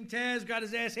out Team Taz. Got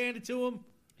his ass handed to him.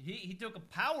 He took a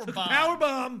power Took bomb. a power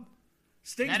bomb.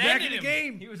 Sting's That back ended in the him.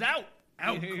 game. He was out.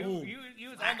 Out He cold. He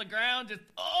was on the ground. Just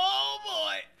oh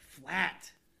boy.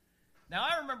 Flat. Now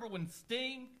I remember when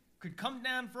Sting could come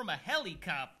down from a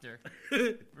helicopter.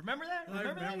 Remember that? I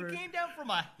Remember that? remember. He came down from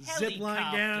a Zip line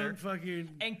helicopter down. Fucking.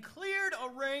 and cleared a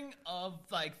ring of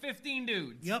like 15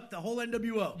 dudes. Yep, the whole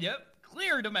NWO. Yep.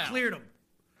 Cleared them out. Cleared them.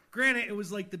 Granted, it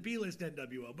was like the B-list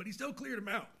NWO, but he still cleared them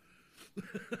out.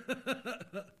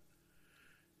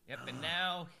 Yep. And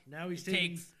now He's he taking.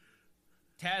 takes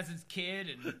Taz's kid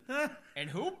and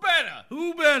who better?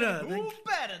 Who better? Who than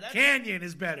better? That's Canyon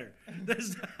is better.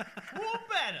 There's- who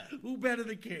better? Who better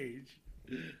than Cage?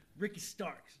 Ricky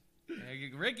Starks.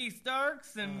 Ricky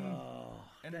Starks and Oh,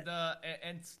 and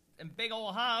big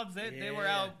old Hobbs. They were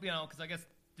Yeah. out, because I guess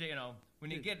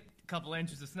when you get a couple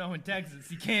inches of snow in Texas,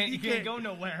 you can't go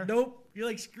nowhere. Nope. You're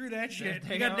like, screw that shit.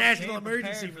 they You got don't- national they ain't prepared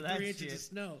emergency for for that 3 inches shit. of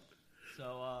snow.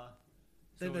 So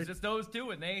Then it was they- just those two,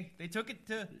 and they took it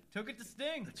to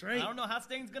Sting. That's right. I don't know how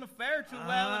Sting's gonna fare too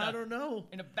well. I don't know.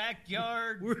 In a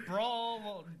backyard We're- brawl.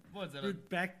 What was it? We're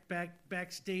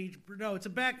backstage. No, it's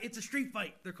a street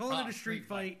fight. They're calling it a street street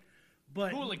fight. fight.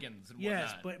 But Hooligans and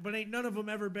yes, whatnot. but ain't none of them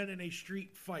ever been in a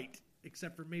street fight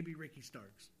except for maybe Ricky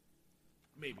Starks.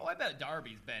 maybe. Oh, I bet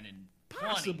Darby's been in 20.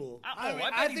 Possible. I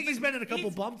I bet think he's been in a couple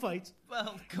bum fights.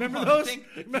 Well, come Remember on, those?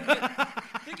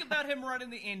 Think about him running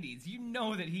the Indies. You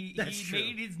know that he That's true.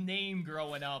 made his name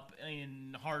growing up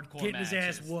in hardcore Getting matches.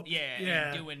 his ass whooped. Yeah, Yeah.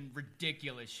 and doing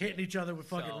ridiculous shit. Hitting each other with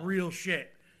fucking So- real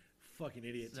shit. Fucking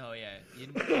idiots. So yeah, you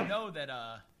know that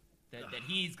that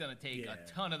he's gonna take Yeah. a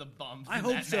ton of the bumps. I in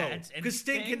hope that so. match, and Because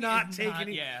Sting cannot is take not-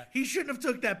 any. Yeah, He shouldn't have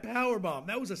took that power bomb.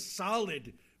 That was a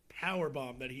solid power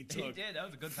bomb that he took. he did. That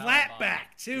was a good Flat powerbomb.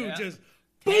 back too. Yeah. Just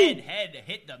head boom.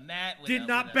 hit the mat. With Did a-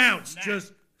 not with a bounce. snap.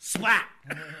 Just slap.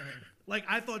 Like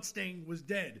I thought Sting was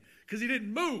dead because he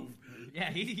didn't move.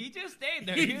 Yeah, he just stayed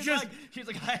there. He He was just- like, she's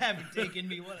like, I haven't taken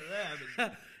me one of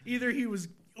them. Either he was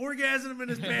orgasming in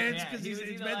his pants Yeah, because he was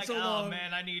it's either been like, so oh long.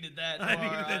 man, I needed that. I or,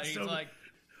 needed that he's so like,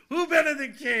 Who better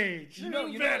than Cage? you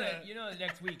know Who better? that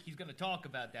next week he's gonna talk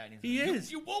about that. And He he's like,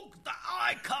 is. You woke the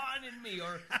icon in me,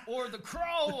 or the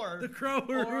crow, or The Crow,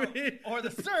 or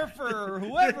the surfer, or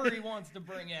whoever he wants to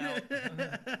bring out.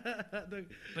 The-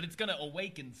 But it's gonna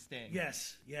awaken Sting.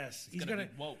 yes. He's gonna gonna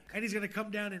be woke. and he's gonna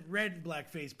come down in red and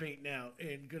blackface paint now,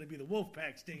 and gonna be the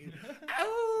Wolfpack Sting.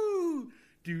 Ow!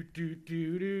 Do.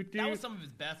 That was some of his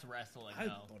best wrestling, I though.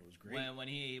 thought it was great. When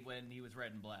he was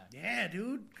red and black. Yeah,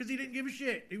 dude, because he didn't give a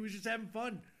shit. He was just having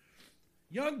fun.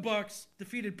 Young Bucks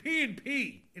defeated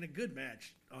P&P in a good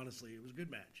match. Honestly, it was a good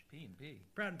match. P&P.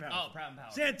 Proud and Powerful. Oh, Proud and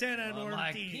Powerful. Santana and Oh, I'm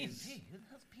like, Ortiz. P&P. Who the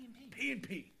hell's P&P?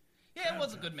 P&P. Yeah, it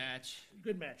was a good match.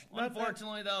 Good match. Not that-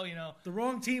 Unfortunately, though, the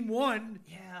wrong team won.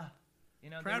 yeah, they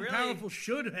Proud and really, Powerful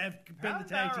should have been Proud the and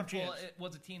tag team Powerful, champs. it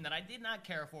was a team that I did not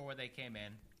care for where they came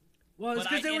in. Well, it's but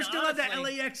because they were and still had that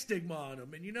honestly- LAX stigma on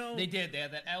them, and They did. They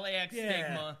had that LAX Yeah.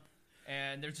 stigma,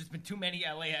 and there's just been too many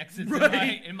LAXs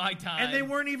Right. in my time. and they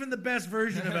weren't even the best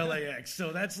version of LAX,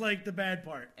 so that's like the bad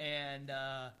part. And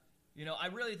I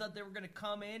really thought they were going to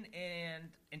come in and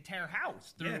tear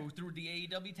house through the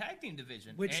AEW tag team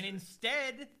division, Which- and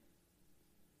instead.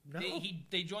 No,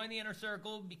 They joined the Inner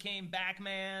Circle, became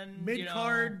Backman. mid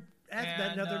card.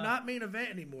 and, Now they're not main event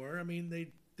anymore. I mean,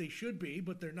 they should be,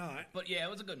 but they're not. But yeah, it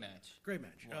was a good match. Great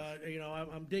match.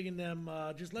 I'm digging them.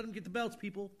 Just let them get the belts,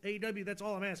 people. AEW. That's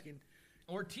all I'm asking.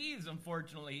 Ortiz,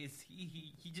 unfortunately,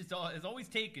 he just is always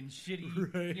taking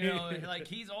shitty. Right. Like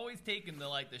he's always taking the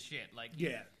shit. Like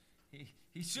Yeah.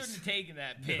 he shouldn't have taken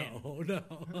that pin.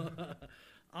 No.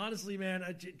 Honestly, man,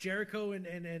 Jericho and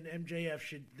MJF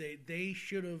should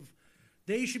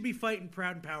be fighting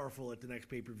Proud and Powerful at the next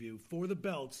pay-per-view for the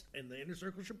belts, and the Inner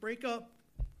Circle should break up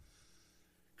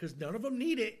because none of them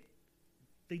need it.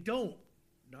 They don't.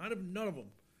 None of them.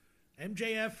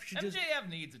 MJF should MJF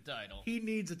needs a title. He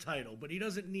needs a title, but he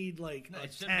doesn't need No, a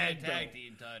it should tag, be a tag though.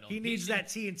 team title. He needs that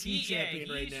TNT champion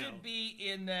right now. He should be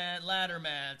in that ladder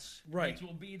match, Right. which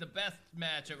will be the best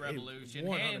match at Revolution,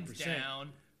 100%. hands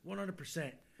down.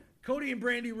 100%. Cody and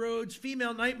Brandy Rhodes,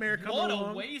 Female Nightmare coming What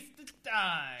along. a waste of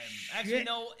time. Actually,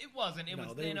 no, it wasn't. It No,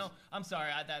 was, there was- I'm sorry.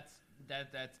 That's.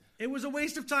 It was a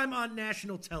waste of time on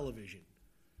national television.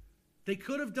 They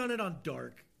could have done it on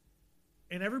Dark,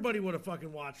 and everybody would have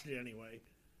fucking watched it anyway.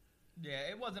 Yeah,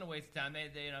 it wasn't a waste of time.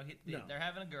 No. They're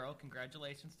having a girl.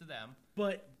 Congratulations to them.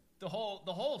 But The whole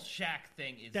Shaq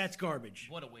thing is that's garbage.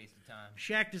 what a waste of time.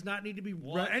 Shaq does not need to be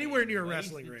What anywhere a near a waste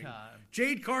wrestling of ring. time.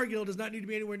 Jade Cargill does not need to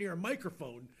be anywhere near a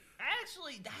microphone.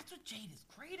 Actually, that's what Jade is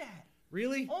great at.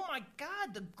 Really? Oh my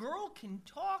God, the girl can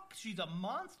talk. She's a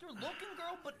monster-looking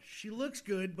girl, but She looks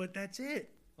good, but that's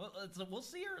it. we'll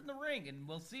see her in the ring, and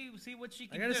we'll see what she I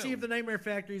can gotta do. see if the Nightmare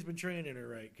Factory's been training her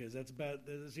right, because that's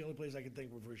the only place I can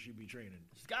think of where she'd be training.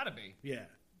 She's got to be. Yeah.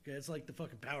 Okay, it's like the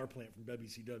fucking power plant from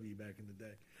WCW back in the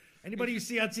day. Anybody you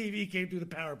see on TV came through the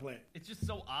power plant. It's just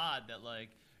so odd that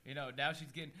now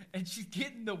she's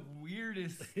getting the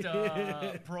weirdest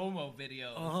promo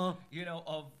videos. Of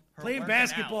her Playing working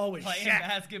basketball out, with playing Shaq.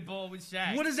 basketball with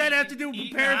Shaq. What does that have to do with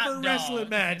Eating preparing hot for a wrestling dogs,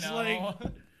 match? you know?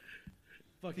 Like,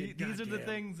 fucking These are the goddamn.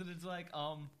 things that it's like,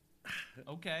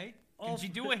 okay. Can All- she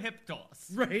do a hip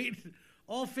toss? Right?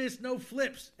 All fists, no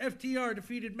flips. FTR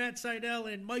defeated Matt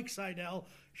Sydal and Mike Sydal.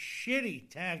 Shitty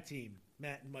tag team,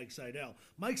 Matt and Mike Sydal.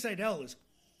 Mike Sydal is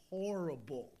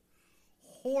horrible.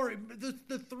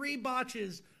 The three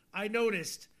botches I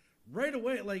noticed right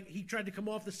away. Like, he tried to come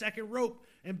off the second rope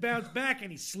and bounce back,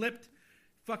 and he slipped.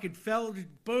 Fucking fell,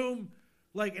 boom.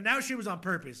 Like, and that shit was on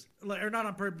purpose. Or not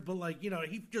on purpose, but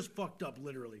he just fucked up,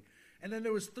 literally. And then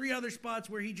there was 3 other spots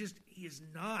where he is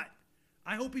not.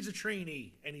 I hope he's a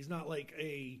trainee and he's not like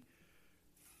he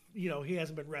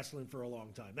hasn't been wrestling for a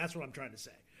long time. That's what I'm trying to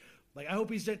say. Like, I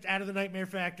hope he's just out of the Nightmare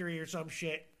Factory or some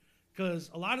shit. Because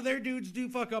a lot of their dudes do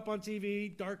fuck up on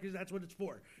TV. Dark that's what it's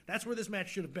for. That's where this match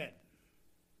should have been.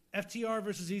 FTR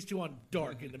versus these two on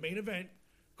Dark in the main event.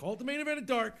 Call it the main event at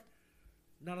Dark,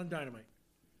 not on Dynamite.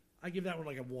 I give that one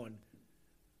like a 1.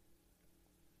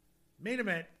 Main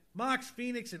event, Mox,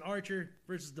 Phoenix, and Archer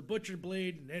versus the Butcher,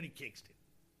 Blade, and Eddie Kingston.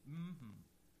 Mm-hmm.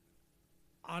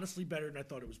 Honestly, better than I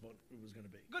thought it was going to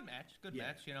be. Good match.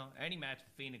 You know, any match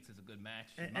with Phoenix is a good match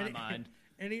in And- my mind.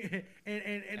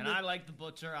 And I like the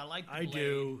Butcher. I like the I Blade.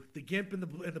 do. The Gimp and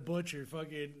the Butcher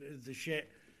fucking is the shit.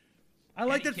 I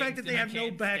like Eddie the fact that they Kingston, have I no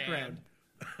can't background.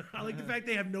 I like the fact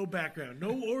they have no background,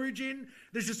 no origin.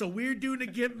 There's just a weird dude in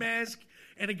a Gimp mask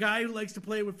and a guy who likes to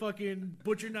play with fucking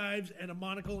butcher knives and a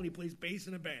monocle, and he plays bass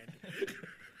in a band.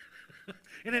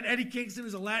 And then Eddie Kingston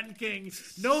is a Latin king.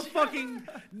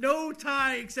 No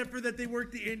tie except for that they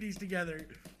work the indies together.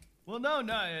 Well, no,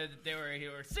 they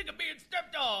were sick of being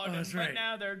stepped on, Oh, that's but right.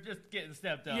 now they're just getting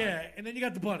stepped on. Yeah, and then you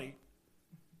got the bunny.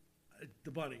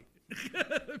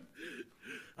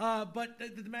 But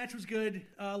the match was good.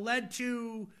 Led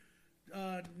to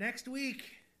next week,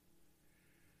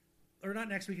 or not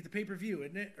next week, at the pay-per-view,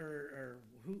 isn't it? Or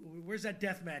where's that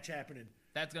death match happening?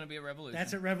 That's going to be a Revolution.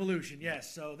 That's at Revolution,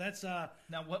 yes. So that's Now,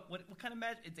 what kind of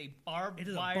match? It's a barbed it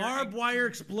is wire. a barbed wire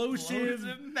explosive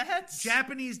match.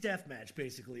 Japanese death match,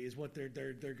 basically, is what they're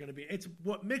going to be. It's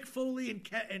what Mick Foley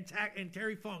and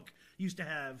Terry Funk used to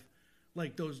have,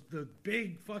 like the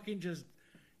big fucking just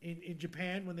in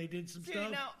Japan when they did some See,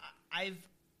 stuff. now I've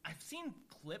seen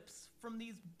clips from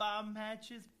these bomb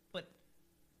matches, but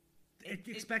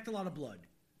Expect a lot of blood.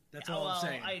 That's all I'm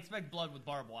saying. I expect blood with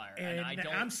barbed wire, And I don't.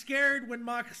 I'm scared when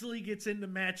Moxley gets into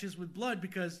matches with blood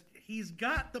because he's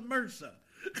got the MRSA.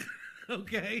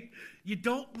 Okay? You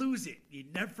don't lose it. You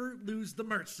never lose the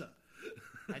MRSA.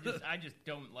 I just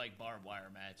don't like barbed wire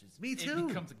matches. Me too. It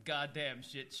becomes a goddamn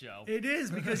shit show. It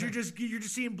is because you're just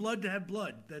seeing blood to have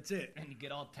blood. That's it. And you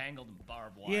get all tangled in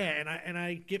barbed wire. Yeah, and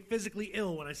I get physically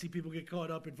ill when I see people get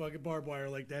caught up in fucking barbed wire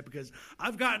like that because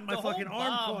I've gotten my The fucking whole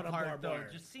arm bomb caught up part, barbed though, wire.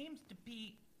 just seems to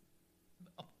be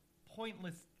a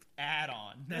pointless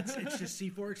add-on. It's just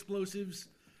C4 explosives.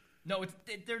 No,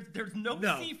 there's no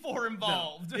No. C4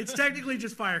 involved. No. It's technically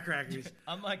just firecrackers.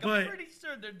 I'm like, but I'm pretty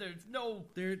sure there's no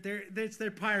it's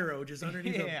their pyro just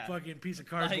underneath Yeah. a fucking piece of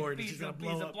cardboard. like It's piece just gonna of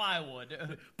blow up.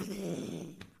 plywood.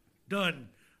 Done.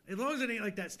 As long as it ain't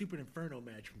like that stupid Inferno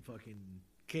match from fucking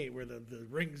Kate where the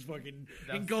rings fucking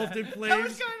engulfed in flames. That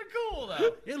was kind of cool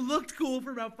though. It looked cool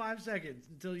for about 5 seconds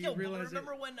until you Yo, realize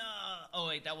remember when? Oh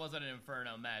wait, that wasn't an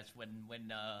Inferno match. When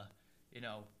you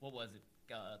know, what was it?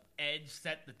 Edge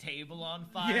set the table on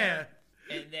fire.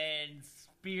 Yeah. And then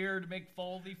speared Mick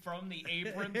Foley from the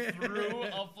apron through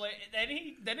a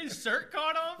flame. Then his shirt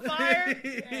caught on fire.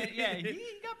 And, yeah, he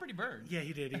got pretty burned. Yeah,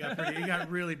 he did. He got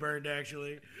really burned,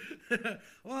 actually.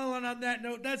 Well, and on that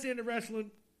note, that's the end of wrestling.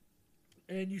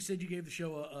 And you said you gave the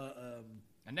show A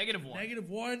 -1.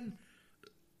 -1.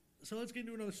 So let's get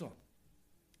into another song.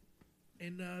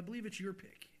 And I believe it's your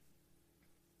pick.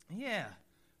 Yeah.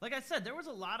 Like I said, there was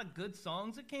a lot of good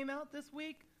songs that came out this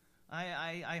week.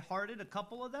 I hearted a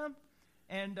couple of them.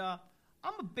 And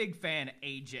I'm a big fan of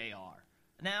AJR.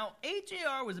 Now,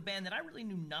 AJR was a band that I really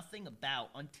knew nothing about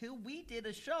until we did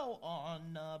a show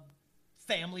on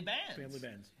family bands. Family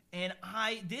bands. And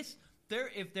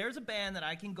if there's a band that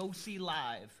I can go see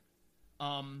live,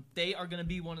 they are going to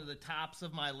be one of the tops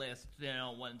of my list. You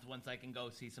know, once I can go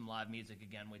see some live music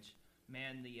again. Which,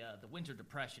 man, the winter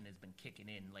depression has been kicking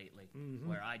in lately,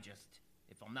 where I just,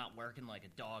 if I'm not working like a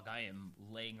dog, I am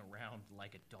laying around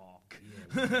like a dog.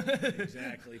 Yeah,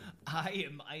 exactly. I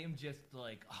am just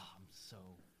like, oh, I'm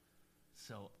so.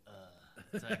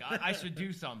 It's like I should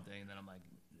do something, and then I'm like,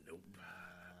 Nope.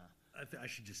 I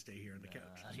should just stay here on the couch.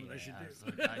 That's what I should do. So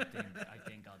I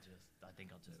think I'll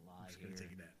just lie I'm just gonna here.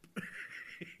 take a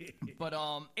nap. But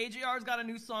AJR's got a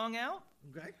new song out,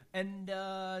 Okay. and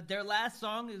their last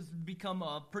song has become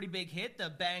a pretty big hit, the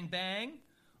Bang Bang.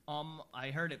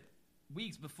 I heard it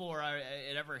weeks before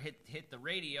it ever hit the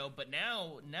radio, but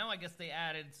now I guess they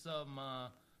added some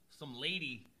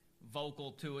lady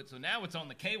vocal to it, so now it's on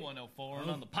the K104 and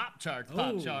on the pop charts.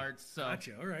 So,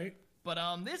 Gotcha. All right. but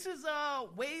this is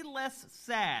Way Less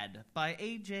Sad by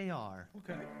AJR.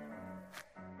 Okay.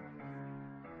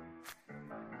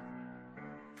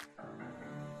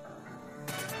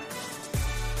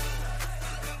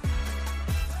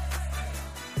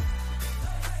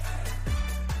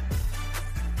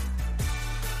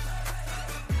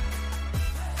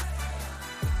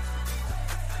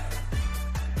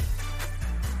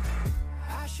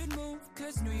 I should move,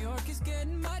 cause New York is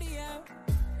getting muddy out.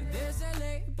 There's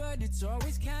LA, but it's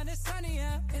always kinda sunny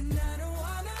out. And I don't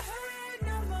wanna hurt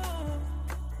no more,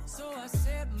 so I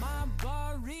set my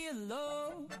bar real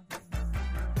low.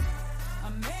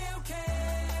 I'm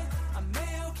A-okay, I'm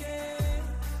A-okay.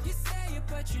 You say it,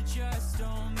 but you just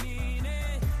don't mean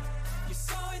it. You're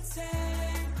so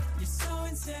insane, you're so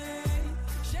insane.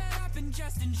 Shut up and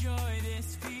just enjoy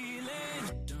this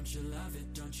feeling. Don't you love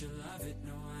it, don't you love it?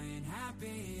 No, I ain't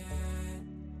happy yet,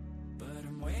 but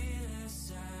I'm way less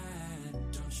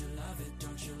sad. Don't you love it,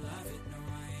 don't you love it? No,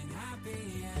 I ain't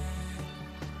happy yet,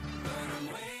 but I'm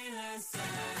way less sad.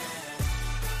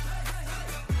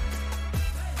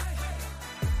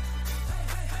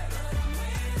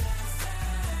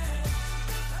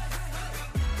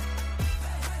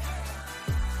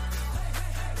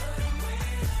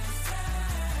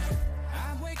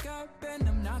 And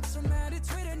I'm not so mad at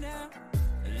Twitter now.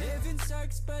 Living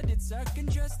sucks, but it's sucking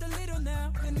just a little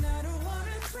now. And I don't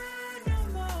wanna try no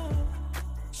more,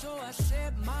 so I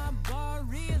set my bar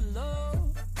real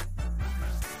low.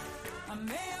 I'm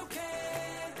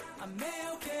A-okay, I'm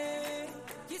A-okay.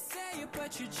 You say it,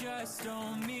 but you just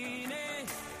don't mean it.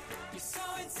 You're so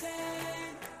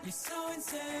insane, you're so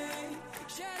insane.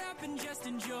 Shut up and just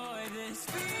enjoy this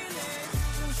feeling.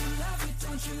 Don't you love it,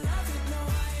 don't you love it? No,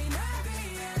 I ain't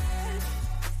happy yet,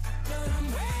 but I'm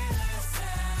way less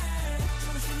sad.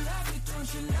 Don't you love it, don't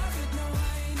you love it? No, I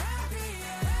ain't happy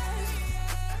yet,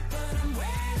 but I'm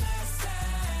way less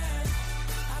sad.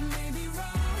 I may be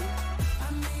wrong, I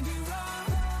may be wrong.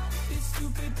 It's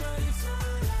stupid, but it's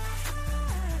all I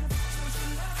have. Don't you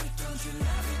love it, don't you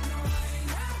love it? No, I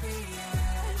ain't happy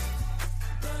yet,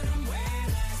 but I'm way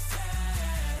less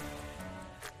sad.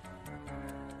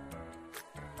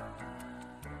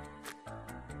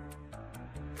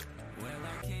 Well,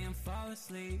 I can't fall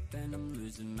asleep and I'm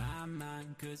losing my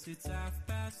mind, 'cause it's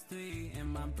 3:30 and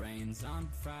my brain's on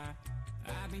fire.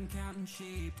 I've been counting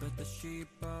sheep, but the sheep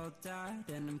all died.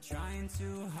 And I'm trying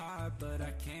too hard, but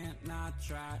I can't not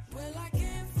try. Well, I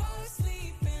can't fall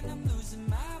asleep and I'm losing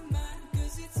my mind,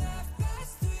 'cause it's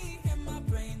 3:30 and my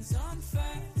brain's on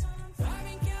fire. I've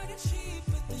been counting sheep,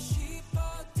 but the sheep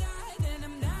all died. And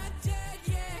I'm not dead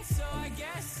yet, so I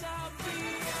guess I'll be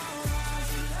alright.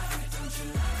 Don't you love it, don't you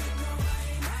love it? No, I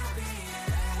ain't happy yet,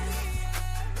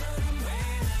 but I'm way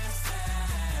less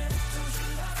sad. Don't you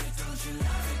love it, don't you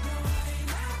love it? No, I ain't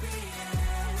happy yet,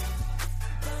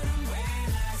 but I'm way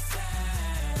less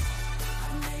sad.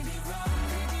 I may be wrong,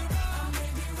 I may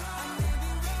be wrong,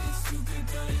 it's stupid,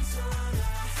 but it's all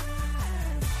I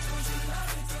have. Don't you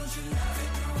love it, don't you love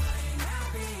it? No, I ain't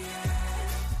happy yet,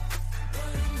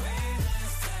 but I'm way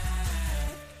less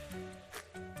sad.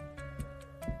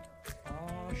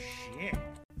 Oh, shit.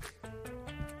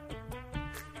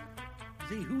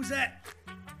 See, who's that?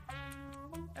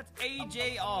 That's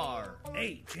AJR.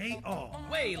 AJR.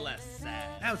 Way less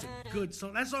sad. That was a good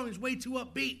song. That song is way too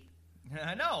upbeat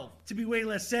I know. to be way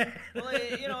less sad. Well,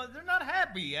 you know, they're not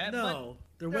happy yet. No,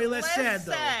 but they're way less sad,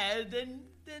 though. sad than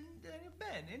you've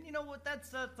been. And you know what?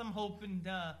 That's I'm hoping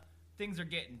things are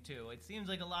getting to. It seems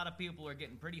like a lot of people are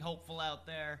getting pretty hopeful out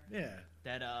there. Yeah.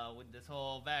 That with this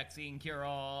whole vaccine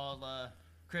cure-all,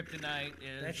 kryptonite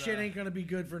is... That shit ain't gonna be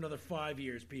good for another 5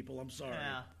 years, people. I'm sorry.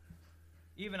 Yeah.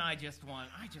 Even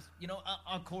you know,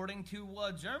 according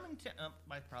to Germantown,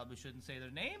 I probably shouldn't say their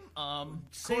name.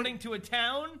 According to a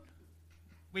town,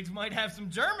 which might have some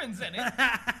Germans in it,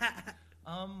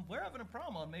 we're having a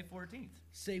prom on May 14th.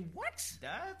 Say what?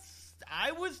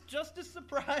 I was just as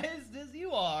surprised as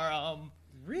you are.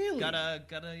 Really? Got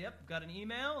an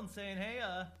email and saying, hey,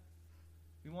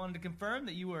 we wanted to confirm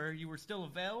that you were still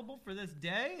available for this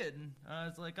day, and I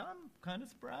was like, I'm kind of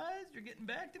surprised you're getting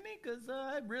back to me, because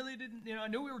I really didn't, you know, I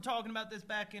knew we were talking about this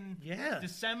back in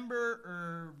December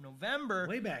or November.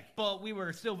 Way back. But we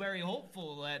were still very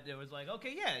hopeful that it was like,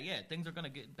 okay, yeah, things are going to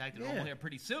get back to normal here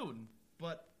pretty soon.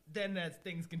 But then as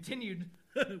things continued,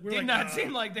 did not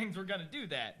seem like things were going to do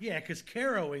that. Yeah, because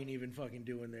Caro ain't even fucking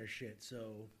doing their shit,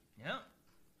 so... Yeah.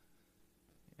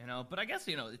 You know, but I guess,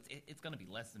 you know, it's going to be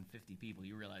less than 50 people.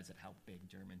 You realize that how big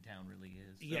Germantown really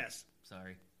is. So, yes.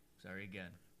 Sorry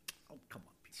again. Oh, come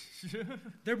on, people.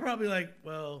 They're probably like,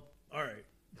 well, all right.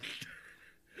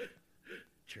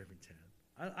 Germantown.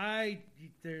 I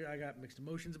got mixed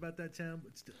emotions about that town,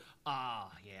 but still.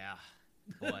 Yeah.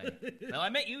 Boy. Well, I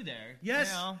met you there. Yes,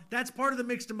 you know. That's part of the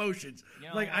mixed emotions. You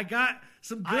know, like, I got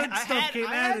some good stuff came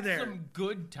out of there. I had some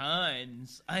good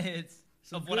times.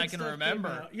 Of what I can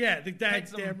remember. Yeah,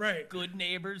 that's damn right. Good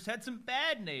neighbors, had some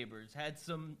bad neighbors, had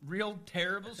some real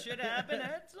terrible shit happen,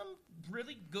 had some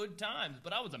really good times,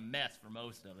 but I was a mess for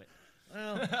most of it.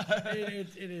 Well,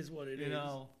 it is what it is. You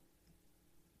know,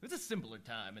 it was a simpler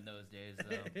time in those days,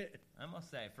 though. I must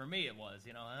say, for me it was,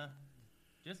 you know,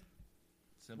 just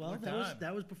simpler time.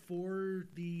 That was before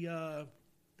the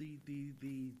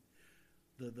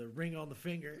ring on the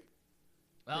finger.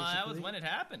 Well, that was basically. when it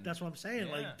happened. That's what I'm saying.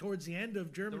 Yeah. Like towards the end of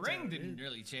The Germantown. ring didn't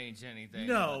really change anything.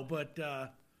 No, but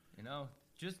You know,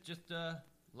 just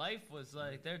life was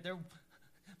like there.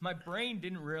 My brain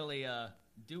didn't really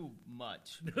do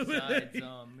much. Besides, you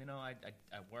know, I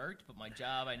worked, but my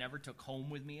job I never took home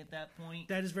with me at that point.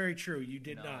 that is very true. You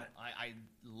did No, not. I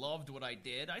loved what I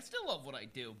did. I still love what I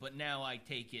do, but now I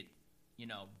take it. You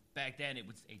know, back then it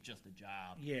was just a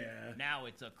job. Yeah. Now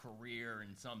it's a career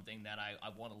and something that I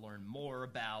want to learn more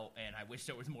about, and I wish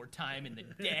there was more time in the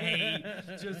day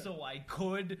just so I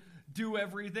could do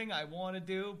everything I want to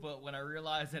do. But when I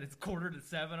realize that it's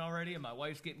 6:45 already and my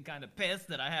wife's getting kind of pissed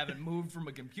that I haven't moved from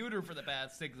a computer for the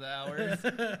past 6 hours,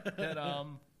 that,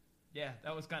 yeah,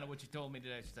 that was kind of what she told me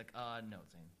today. She's like, no,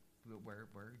 Zane,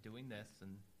 we're doing this,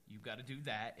 and you've got to do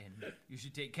that, and you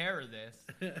should take care of this.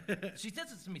 She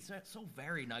says it to me so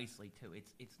very nicely too.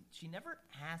 It's she never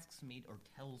asks me or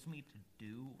tells me to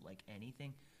do like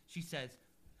anything. She says,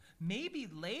 maybe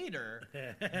later.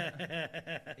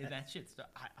 And that shit stuff.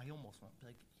 I almost want to be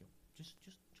like, yo, just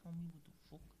tell me what the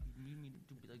fuck you need me to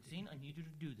do. Be like, Zane, I need you to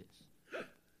do this.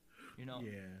 You know?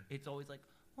 Yeah. It's always like,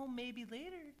 well, maybe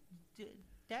later,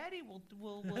 Daddy will do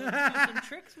some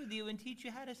tricks with you and teach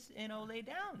you how to, lay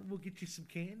down. We'll get you some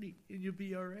candy and you'll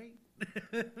be all right.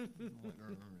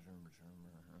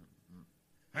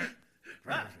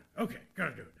 Okay,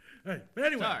 gotta do it. All right, but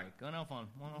anyway. Sorry, going off on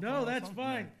one. No, that's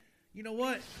fine. You know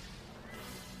what?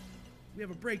 We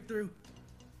have a breakthrough.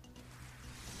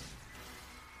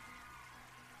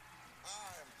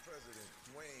 I am President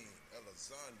Dwayne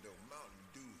Elizondo Mountain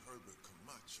Dew Herbert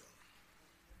Camacho.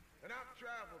 And I've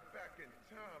traveled back in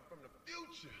time from the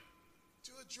future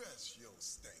to address your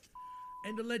stank.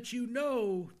 And to let you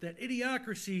know that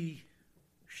Idiocracy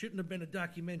shouldn't have been a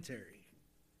documentary.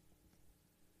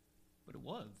 But it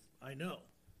was. I know.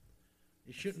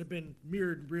 It shouldn't have been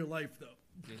mirrored in real life, though.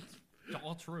 It's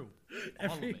all true.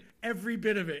 All of it. Every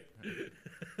bit of it.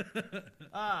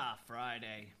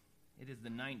 Friday. It is the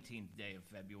 19th day of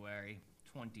February,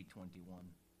 2021.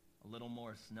 A little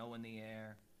more snow in the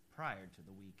air prior to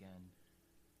the weekend.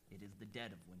 It is the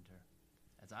dead of winter,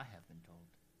 as I have been told.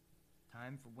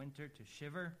 Time for winter to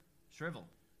shrivel,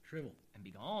 and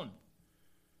be gone.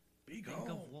 Think of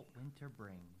what winter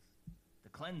brings. The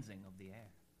cleansing of the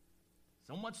air.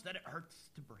 So much that it hurts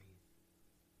to breathe.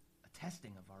 A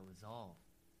testing of our resolve.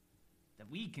 That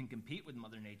we can compete with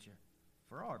Mother Nature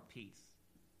for our peace.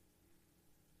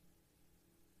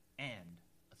 And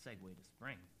a segue to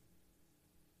spring.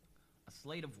 A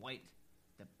slate of white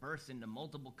that bursts into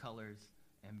multiple colors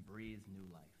and breathes new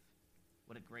life.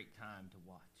 What a great time to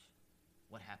watch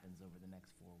what happens over the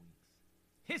next 4 weeks.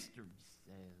 History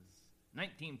says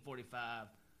 1945,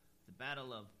 the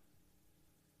Battle of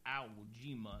Iwo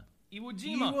Jima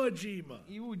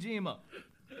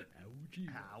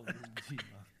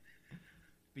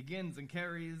begins and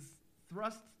carries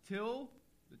thrust till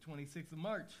the 26th of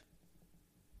March.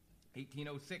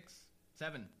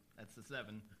 1807, that's the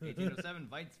 7. 1807,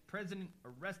 vice president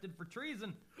arrested for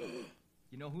treason.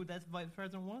 You know who that vice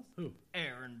president was? Who?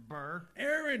 Aaron Burr.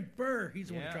 Aaron Burr. He's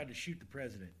the one who Yeah. tried to shoot the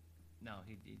president. No,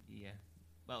 he did, yeah.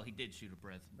 Well, he did shoot a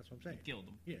president. That's what I'm saying. He killed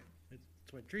him. Yeah, that's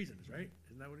what treason is, right?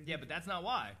 Isn't that what he did? Yeah, but that's not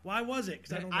why. Why was it?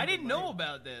 'Cause I didn't know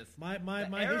about this. My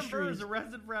Aaron history Burr is is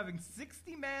arrested for having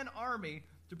 60-man army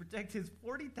to protect his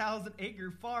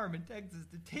 40,000-acre farm in Texas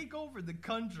to take over the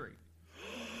country.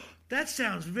 That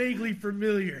sounds vaguely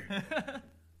familiar.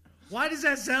 Why does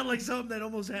that sound like something that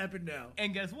almost happened now?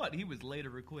 And guess what? He was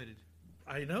later acquitted.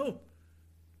 I know.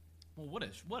 Well, what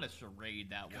a charade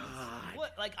that was. God.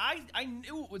 What, like, I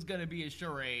knew it was going to be a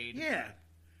charade. Yeah.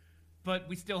 But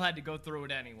we still had to go through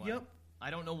it anyway. Yep. I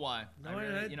don't know why. No, I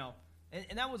really, I- you know,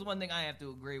 and that was one thing I have to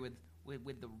agree with the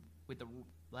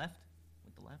left,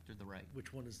 with the left or the right.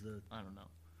 Which one is the? I don't know.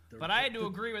 the- But I had to the-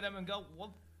 agree with them and go,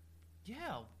 well,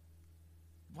 yeah.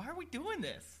 Why are we doing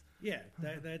this? Yeah,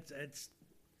 that's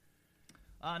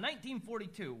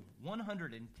 1942,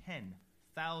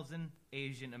 110,000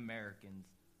 Asian Americans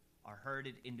are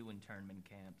herded into internment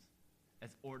camps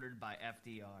as ordered by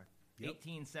FDR. Yep.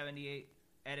 1878,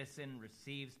 Edison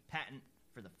receives patent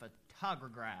for the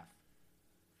photograph.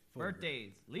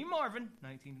 Birthdays, Lee Marvin,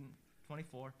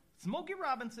 1924. Smokey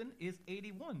Robinson is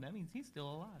 81. That means he's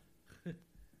still alive.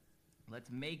 Let's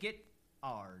make it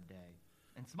our day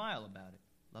and smile about it.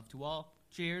 Love to all.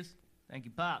 Cheers. Thank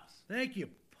you, Pops. Thank you,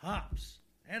 Pops.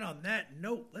 And on that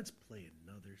note, let's play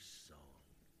another song.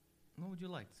 What would you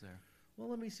like, sir? Well,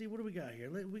 let me see. What do we got here?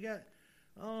 We got.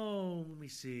 Oh, let me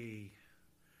see.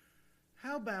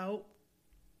 How about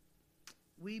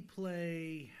we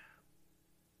play?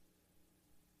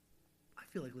 I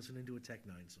feel like listening to a Tech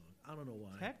 9 song. I don't know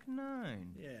why. Tech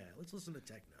 9. Yeah, let's listen to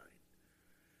Tech 9.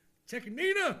 Tech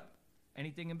Nina!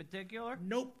 Anything in particular?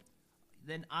 Nope.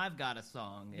 Then I've got a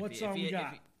song. What song we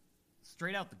got?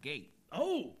 Straight Out the Gate.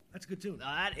 Oh, that's a good tune.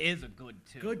 That is a good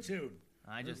tune. Good tune.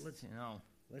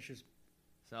 Let's just...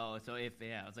 So it's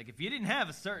like if you didn't have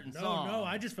a certain song. No,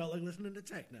 I just felt like listening to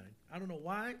Tech 9. I don't know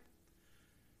why.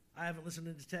 I haven't listened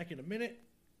to Tech in a minute.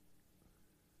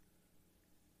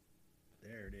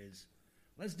 There it is.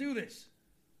 Let's do this.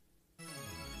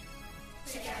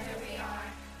 Together we are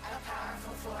a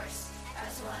powerful force,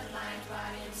 as one mind,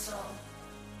 body, and soul.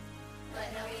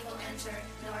 Let no evil enter,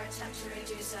 nor attempt to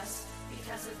reduce us,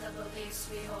 because of the beliefs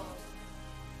we hold.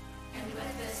 And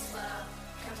with this love,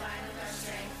 combined with our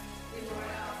strength, we ward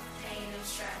off pain and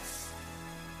stress.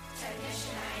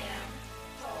 Technician I am,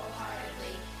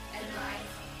 wholeheartedly, in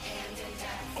life and in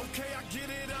death. Okay, I get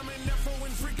it, I'm an F.O.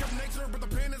 and freak of nature, but the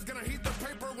pen is gonna heat the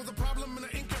paper. Was a problem in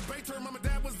the incubator, mom and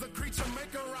dad was the creature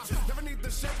maker. I never need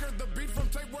the shaker, the beat from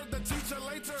tape word, the teacher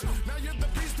later. Now you're the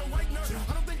beast awakener,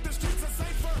 I don't think the streets are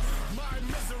safer. My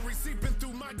misery seeping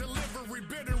through my delivery,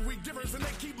 bitter we givers, and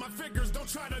they keep my figures, don't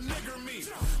try to nigger me.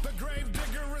 The grave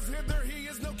digger is hither, he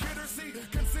is no kidder, see.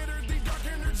 Consider the dark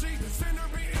energy, sinner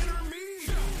be inner me.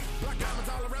 Black diamonds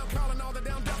all around, calling all the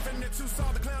down definite. You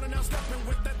saw the clown and now stepping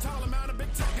with that tall amount of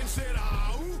big tech and shit.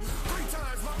 Oh, 3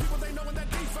 times, my people, they know when that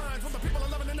defines. What the people are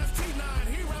loving in that's T9.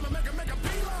 He rhyme and make a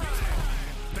beeline.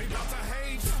 They bout to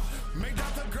hate, made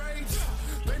out the grades.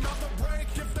 They bout to break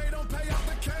if they don't pay out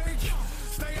the cake.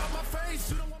 Stay out my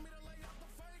face, you don't want me to lay out the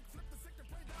fake. Flip the sick and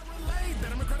play down relate.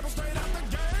 That I'm incredible straight out the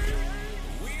gate.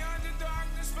 We are the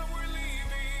darkness, but we're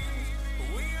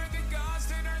leaving. We are the gods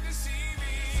that are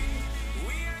deceiving.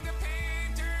 We are the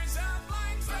painters of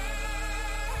blind faith.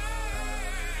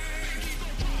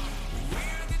 We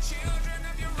are the children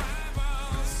of your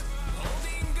rivals,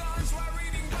 holding guns while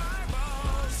reading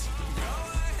Bibles. Go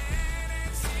ahead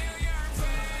and seal your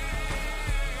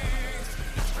fate.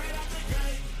 Straight out the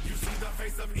gate. You see the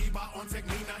face of Eva on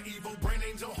Technina, evil brain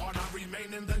angel heart. I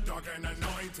remain in the dark and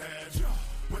anointed.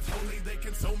 With holy, they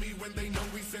console me when they know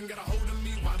we sin. Got a hold of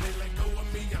me while they let go of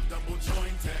me. I'm double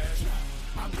jointed.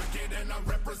 I'm wicked and I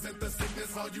represent the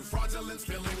sickness. All you fraudulence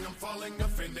feeling I'm falling,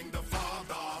 offending the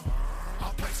Father.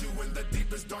 I'll place you in the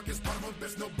deepest, darkest part of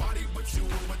abyss. Nobody but you,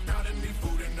 and without any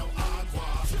food and no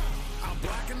agua. I'll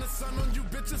blacken the sun on you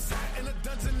bitches. Sat in a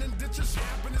dungeon and ditches.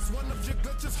 Yapping is one of your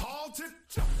glitches. Halted.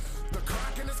 The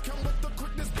kraken has come with the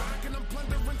quickness back, and I'm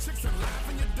plundering chicks and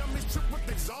laughing. Your dummies trip with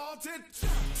exalted.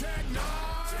 Tech 9.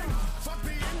 Fuck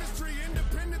the industry,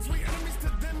 independence. We enemies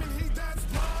to them, and he that's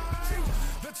blind.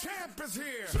 The champ is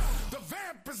here. The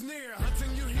vamp is near.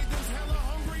 Hunting you heathens hella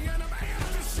hungry, and I'm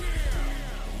amped this year.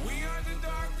 We are the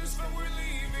darkness, but we're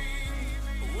leaving.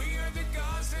 We are the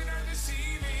gods that are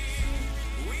deceiving.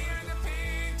 We are the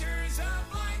painters of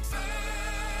blind faith.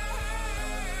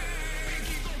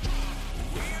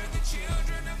 We are the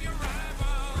children of your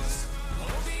rivals,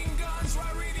 holding guns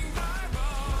while reading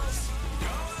Bibles.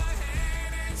 Go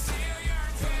ahead and seal your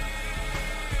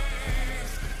fate.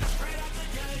 Straight out the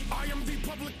gate. I am the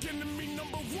public enemy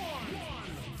number 1.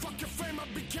 Fuck your fame, I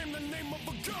became the name of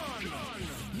a gun.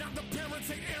 Now the parents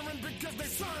hate Aaron because their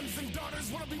sons and daughters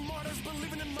wanna be martyrs,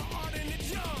 believing in my art and it's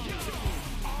young.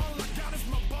 All I got is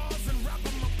my bars and rap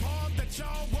on my paw that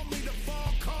y'all want me to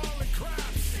fall, call it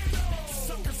crap.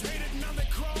 Suckers hate it, now they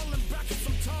crawling back in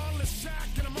some tallest shack,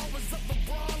 and I'm always up for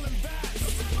brawling that.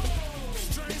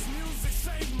 Strange music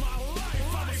saved my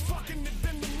life. I was fucking it,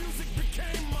 then the music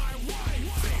became my wife.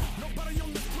 Nobody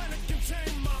on this planet can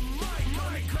tame my mic.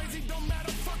 Money crazy, don't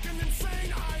matter, fucking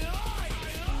insane. I like.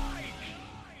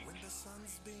 When the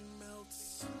sun's beam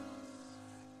melts,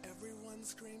 everyone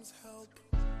screams help.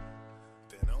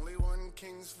 Then only one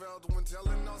king's felt when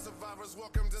telling all survivors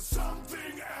welcome to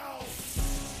something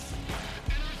else.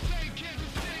 And I say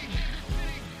Kansas City, Kansas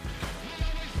City. We'll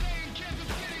always stay in Kansas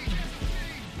City, Kansas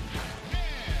City.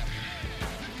 Yeah,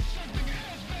 this is something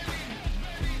else,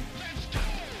 baby, let's go.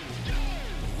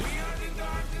 We are the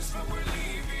darkness, but we're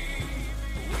leaving.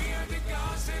 We are the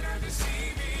gods that are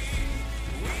deceiving.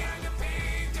 We are the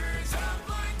painters of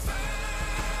blind faith.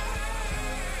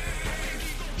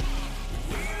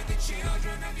 We are the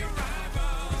children of your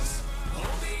rivals,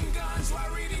 holding guns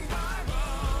while reading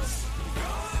Bibles.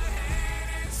 Go ahead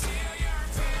and seal your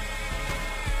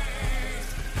fate.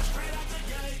 Straight out the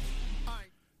gate.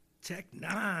 Tech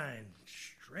 9.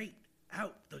 Straight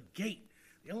out the gate.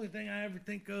 The only thing I ever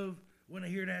think of when I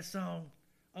hear that song,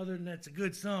 other than that's a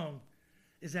good song,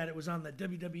 is that it was on the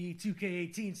WWE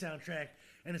 2K18 soundtrack,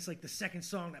 and it's like the second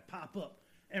song that pop up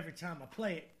every time I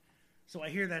play it. So I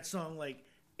hear that song like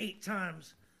 8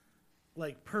 times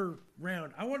like per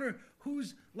round. I wonder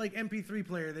whose like MP3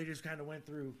 player they just kind of went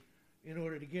through in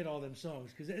order to get all them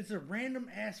songs, because it's a random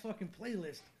ass fucking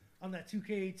playlist on that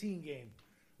 2K18 game.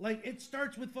 Like it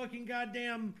starts with fucking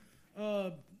goddamn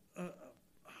the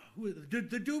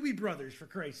Doobie Brothers, for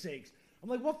Christ's sakes. I'm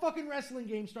like, what fucking wrestling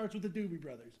game starts with the Doobie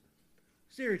Brothers?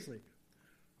 Seriously.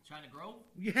 China Grove?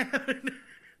 Yeah.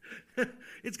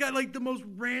 It's got like the most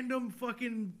random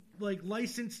fucking like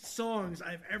licensed songs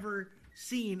I've ever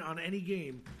seen on any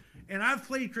game. And I've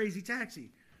played Crazy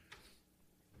Taxi.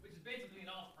 Which is basically an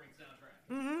Offspring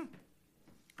soundtrack. Mm-hmm.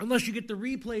 Unless you get the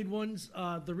replayed ones,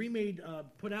 the remade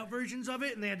put out versions of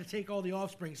it, and they had to take all the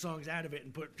Offspring songs out of it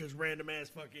and put just random ass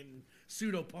fucking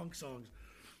pseudo punk songs.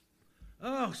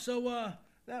 Oh, so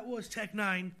that was Tech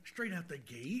 9 straight out the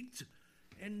gate.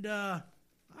 And I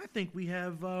think we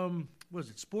have, was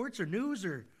it sports or news,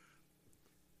 or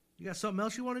you got something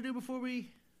else you want to do before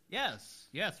we... Yes.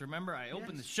 Remember, I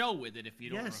opened the show with it. If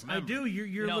you don't remember, I do.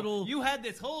 Your little. You had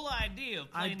this whole idea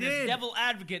of playing I did. this devil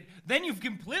advocate. Then you've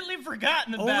completely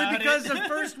forgotten about it. Only because the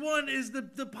first one is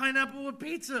the pineapple with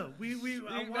pizza.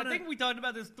 I think we talked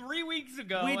about this 3 weeks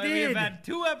ago. We and did. We've had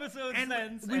 2 episodes and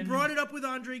since. We brought it up with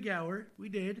Andre Gower. We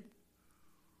did.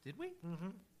 Did we?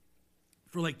 Mm-hmm.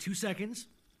 For like 2 seconds,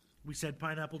 we said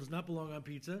pineapple does not belong on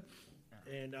pizza,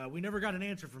 and we never got an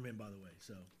answer from him, by the way.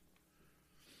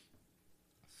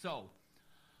 So,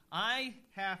 I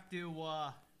have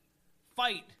to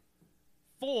fight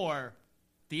for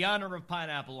the honor of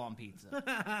pineapple on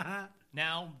pizza.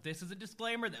 Now, this is a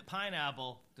disclaimer that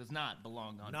pineapple does not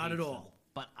belong on pizza. Not at all.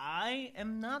 But I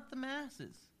am not the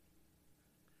masses.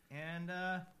 And,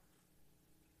 I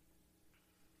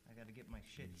gotta get my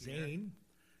shit here. Zane,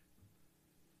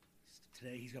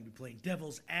 today he's going to be playing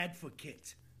Devil's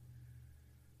Advocate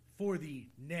for the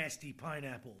nasty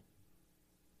pineapple.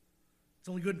 It's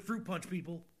only good in Fruit Punch,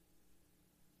 people.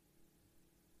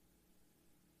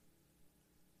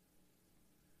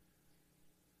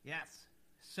 Yes.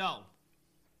 So,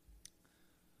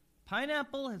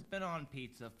 pineapple has been on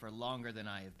pizza for longer than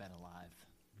I have been alive.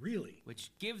 Really?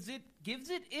 Which gives it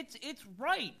its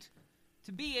right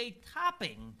to be a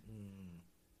topping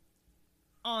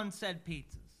on said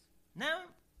pizzas. Now,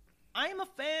 I am a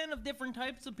fan of different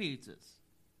types of pizzas.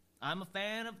 I'm a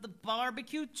fan of the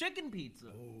barbecue chicken pizza.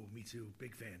 Oh, me too.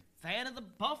 Big fan. Fan of the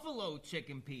buffalo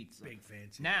chicken pizza. Big fan,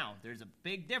 too. Now, there's a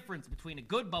big difference between a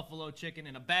good buffalo chicken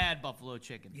and a bad buffalo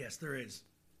chicken. Yes, there is.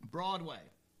 Broadway.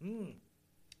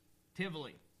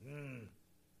 Tivoli.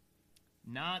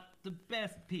 Not the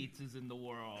best pizzas in the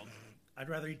world. I'd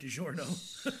rather eat DiGiorno.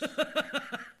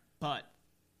 But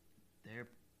their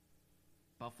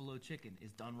buffalo chicken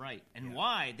is done right. And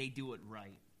why they do it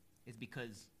right is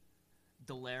because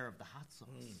the layer of the hot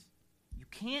sauce. You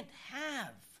can't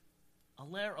have a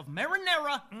layer of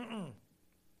marinara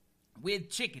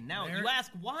with chicken. Now, you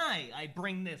ask why I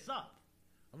bring this up.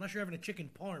 Unless you're having a chicken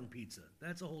parm pizza.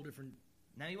 That's a whole different...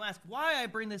 Now, you ask why I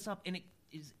bring this up, and it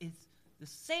is the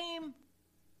same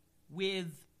with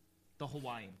the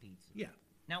Hawaiian pizza. Yeah.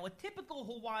 Now, a typical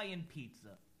Hawaiian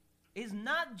pizza is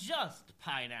not just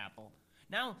pineapple.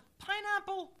 Now,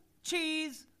 pineapple,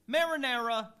 cheese,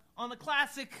 marinara on the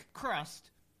classic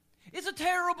crust is a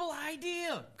terrible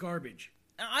idea. Garbage.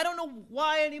 I don't know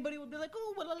why anybody would be like,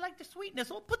 oh, well, I like the sweetness.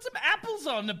 Well, put some apples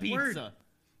on the pizza. Word.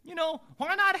 You know,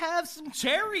 why not have some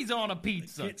cherries on a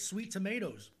pizza? Get sweet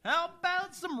tomatoes. How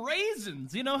about some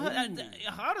raisins? You know,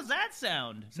 how does that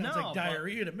sound? Sounds like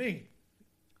diarrhea to me.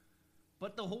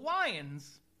 But the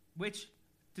Hawaiians, which,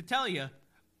 to tell you,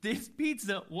 this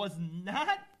pizza was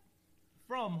not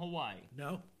from Hawaii.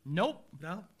 No? Nope.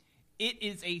 No? It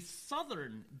is a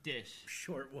southern dish.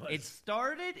 Sure it was. It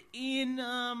started in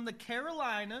the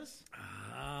Carolinas.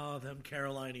 Oh, them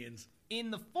Carolinians. In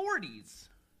the 40s.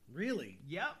 Really?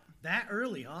 Yep. That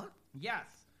early, huh? Yes.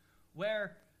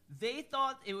 Where they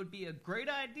thought it would be a great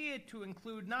idea to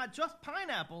include not just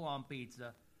pineapple on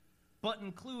pizza, but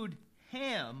include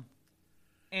ham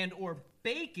and or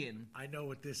bacon. I know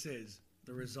what this is.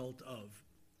 The result of.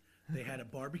 They had a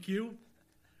barbecue.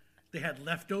 They had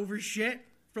leftover shit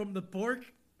from the pork.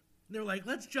 They were like,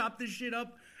 let's chop this shit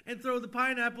up and throw the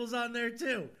pineapples on there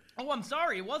too. Oh, I'm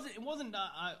sorry. It wasn't.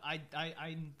 I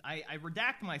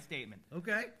redact my statement.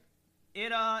 Okay.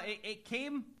 It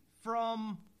came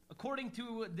from, according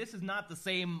to, this is not the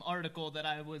same article that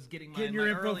I was getting your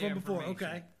info earlier from before.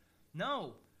 information. Okay.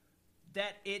 No,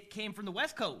 that it came from the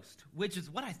West Coast, which is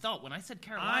what I thought when I said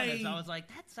Carolinas. I was like,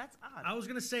 that's odd. I was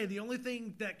gonna say the only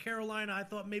thing that Carolina I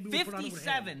thought maybe would put on it with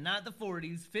ham. 57, not the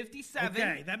 40s. 57.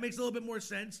 Okay, that makes a little bit more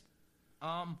sense.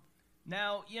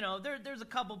 Now, you know, there's a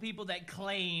couple people that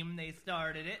claim they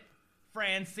started it.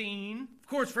 Francine. Of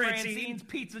course, Francine. Francine's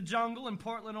Pizza Jungle in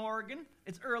Portland, Oregon.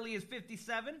 It's early as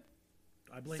 57.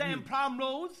 I blame Sam you.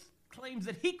 Pomrose claims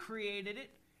that he created it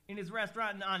in his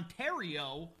restaurant in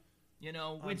Ontario,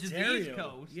 which is the East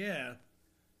Coast. Yeah.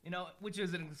 Which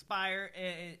is an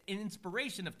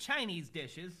inspiration of Chinese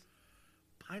dishes.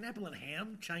 Pineapple and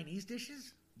ham Chinese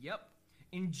dishes? Yep.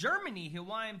 In Germany,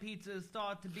 Hawaiian pizza is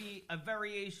thought to be a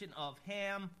variation of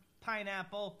ham,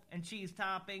 pineapple, and cheese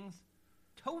toppings.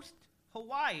 Toast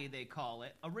Hawaii, they call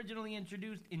it, originally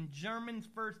introduced in German's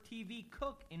first TV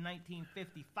cook in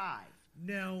 1955.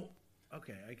 Now,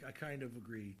 okay, I kind of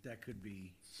agree. That could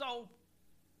be. So,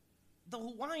 the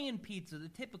Hawaiian pizza, the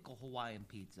typical Hawaiian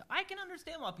pizza, I can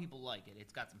understand why people like it.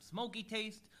 It's got some smoky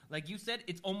taste. Like you said,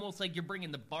 it's almost like you're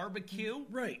bringing the barbecue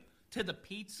to the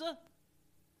pizza.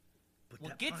 But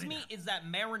what gets me is that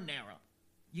marinara.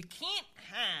 You can't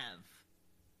have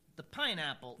the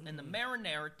pineapple and the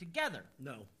marinara together.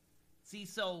 No. See,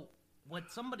 so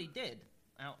what somebody did,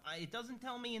 now, it doesn't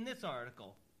tell me in this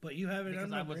article. But you have it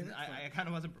because on I kind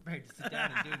of wasn't prepared to sit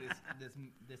down and do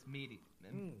this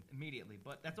immediately,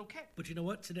 but that's okay. But you know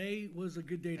what? Today was a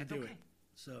good day to do okay. it.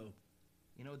 So,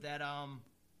 that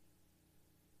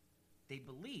they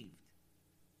believed.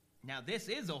 Now this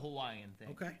is a Hawaiian thing.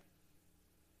 Okay.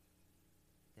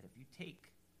 That if you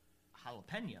take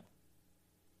jalapeno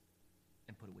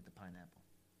and put it with the pineapple,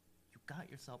 you got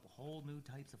yourself a whole new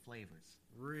types of flavors.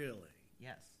 Really?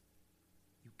 Yes.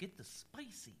 You get the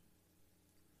spicy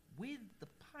with the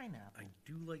pineapple. I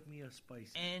do like me a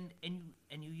spicy. And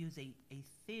you use a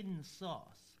thin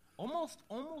sauce. Almost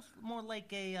more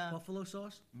like a buffalo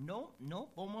sauce?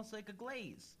 Nope, almost like a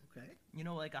glaze. Okay.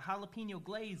 Like a jalapeno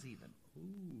glaze even.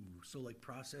 Ooh, so like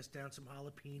process down some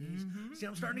jalapenos. See,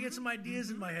 I'm starting to get some ideas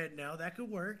in my head now. That could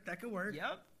work.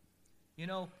 Yep.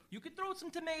 You could throw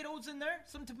some tomatoes in there,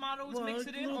 some tomatoes, Well, mix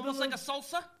it in, little almost bit like a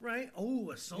salsa. Right.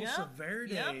 Oh, a salsa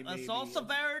verde. Yep, maybe. a salsa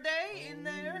verde in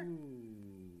there.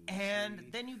 And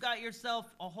then you got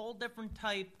yourself a whole different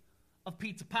type of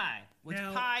pizza pie, which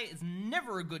Now- pie is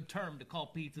never a good term to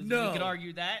call pizzas. No. We could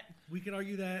argue that. We can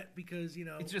argue that because,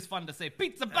 It's just fun to say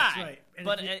pizza pie. That's right. And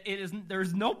But if it is.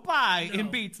 There's no pie No. in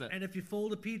pizza. And if you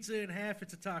fold a pizza in half,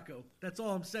 it's a taco. That's all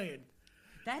I'm saying.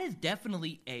 That is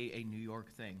definitely a New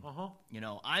York thing. Uh-huh.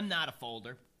 I'm not a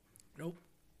folder. Nope.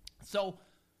 So,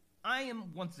 I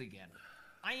am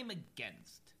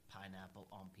against pineapple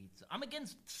on pizza. I'm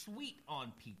against sweet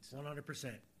on pizza.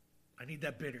 100%. I need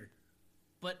that bitter.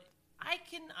 But I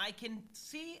can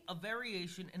see a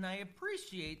variation, and I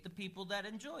appreciate the people that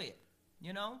enjoy it.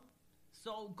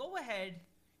 So go ahead.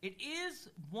 It is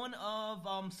one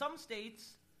of some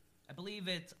states. I believe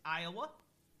it's Iowa.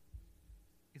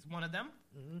 Is one of them.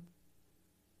 Mm-hmm.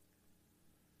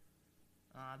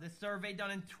 This survey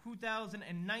done in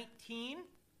 2019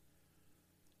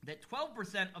 that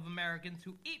 12% of Americans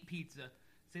who eat pizza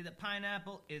say that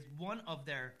pineapple is one of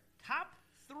their top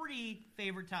 3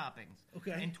 favorite toppings.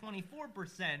 Okay. And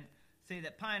 24% say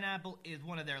that pineapple is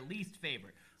one of their least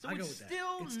favorite. So I go it's with that.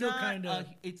 still It's still not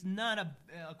kinda- it's not a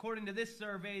according to this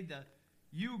survey, the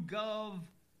YouGov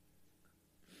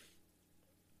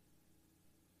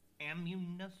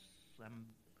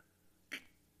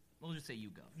we'll just say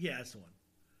YouGov. Yeah, that's the one.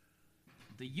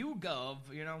 The YouGov,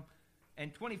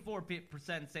 and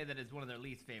 24% say that it's one of their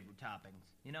least favorite toppings,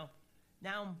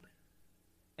 Now,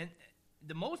 and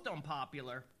the most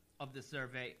unpopular of the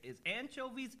survey is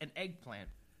anchovies and eggplant.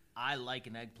 I like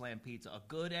an eggplant pizza, a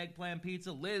good eggplant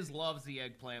pizza. Liz loves the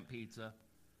eggplant pizza.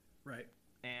 Right.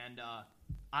 And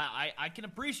I can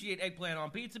appreciate eggplant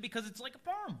on pizza because it's like a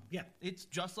parm. Yeah. It's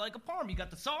just like a parm. You got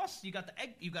the sauce, you got the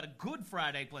egg, you got a good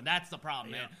fried eggplant. That's the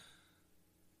problem, man.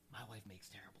 My wife makes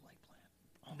terrible eggplant.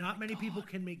 Oh Not many God. people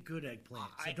can make good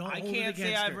eggplant. So I don't hold can't it against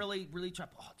say her. I've really tried.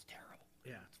 Oh, it's terrible.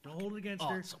 Yeah, don't hold it against Oh,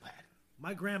 her. it's so bad.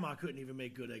 My grandma couldn't even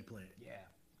make good eggplant. Yeah.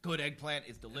 Good eggplant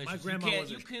is delicious. My grandma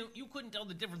you couldn't tell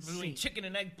the difference between Saint. chicken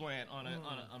and eggplant on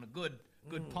a good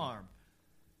parm.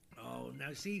 Oh,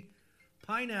 now see,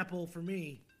 pineapple for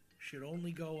me should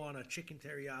only go on a chicken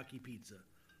teriyaki pizza.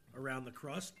 Around the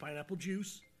crust, pineapple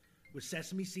juice with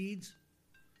sesame seeds.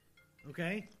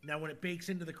 Okay? Now when it bakes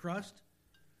into the crust,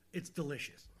 it's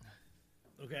delicious.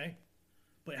 Okay?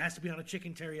 But it has to be on a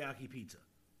chicken teriyaki pizza.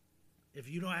 If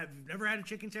you've never had a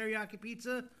chicken teriyaki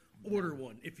pizza, order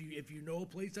one. If you know a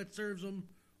place that serves them,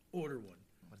 order one.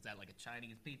 What is that, like a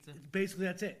Chinese pizza? Basically,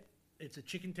 that's it. It's a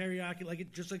chicken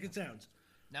teriyaki, just like it sounds.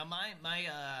 Now,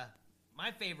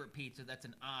 my favorite pizza that's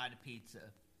an odd pizza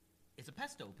is a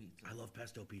pesto pizza. I love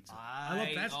pesto pizza. I love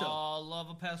pesto. love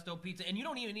a pesto pizza. And you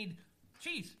don't even need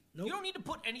cheese. Nope. You don't need to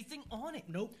put anything on it.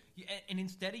 Nope. And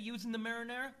instead of using the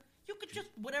marinara, You could just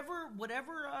whatever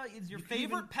is your You can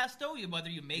favorite even- pesto, whether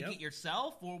you make Yep. it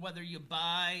yourself or whether you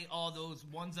buy all those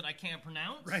ones that I can't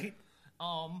pronounce. Right.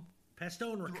 Um,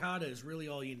 Pesto and ricotta is really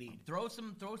all you need. throw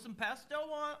some pesto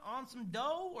on some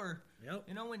dough, or Yep.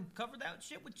 and cover that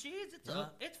shit with cheese.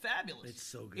 Yep. It's fabulous. It's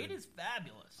so good. It is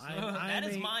fabulous. I That am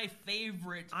is a- my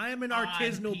favorite. I am an odd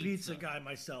artisanal pizza guy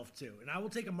myself too, and I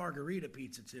will take a margarita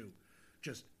pizza too.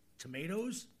 Just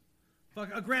tomatoes,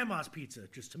 fuck a grandma's pizza.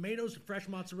 Just tomatoes, fresh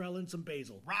mozzarella, and some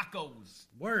basil. Rocco's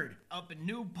Word. up in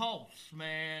New Paltz,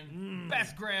 man.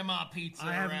 Best grandma pizza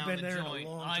I haven't around been the there in a joint.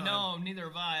 long I time. know, neither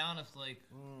have I, honestly.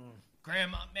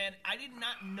 Grandma, man, I did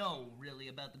not know really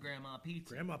about the grandma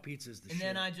pizza. Grandma pizza is the And shit.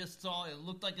 then I just saw it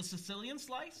looked like a Sicilian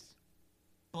slice,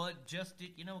 but just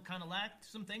it, kind of lacked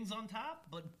some things on top.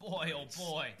 But boy, oh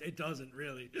boy, It doesn't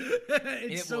really.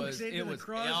 It soaks into the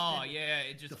crust. Oh and yeah,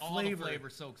 it just the all the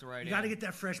flavor soaks right in. You got to get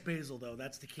that fresh basil though.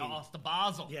 That's the key. Oh, it's the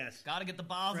basil. Yes. Got to get the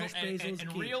basil Fresh basil is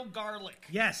and key. real garlic.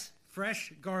 Yes,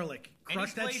 fresh garlic. Crush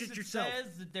Any that place shit that yourself.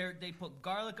 says that they put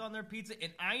garlic on their pizza,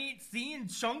 and I ain't seeing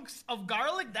chunks of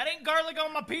garlic. That ain't garlic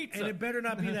on my pizza. And it better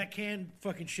not be that canned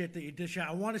fucking shit that you dish out.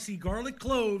 I want to see garlic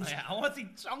cloves. Yeah, I want to see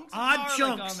chunks of Odd garlic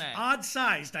chunks, on that. odd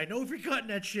sized. I know if you're cutting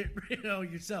that shit,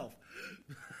 yourself.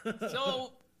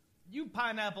 So, you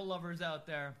pineapple lovers out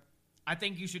there, I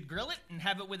think you should grill it and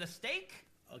have it with a steak.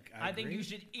 Okay, I think you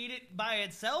should eat it by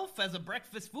itself as a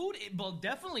breakfast food. It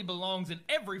definitely belongs in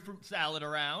every fruit salad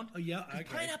around. Oh yeah, 'Cause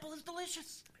pineapple is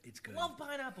delicious. It's good. Love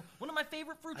pineapple. One of my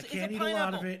favorite fruits I is can't a eat pineapple.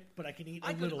 a lot of it, but I can eat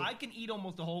a little. I can eat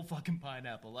almost a whole fucking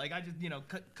pineapple. Like I just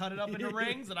cut it up into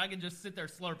rings and I can just sit there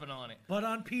slurping on it. But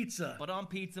on pizza. But on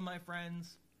pizza, my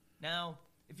friends. Now,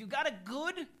 if you got a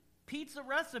good pizza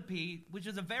recipe, which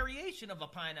is a variation of a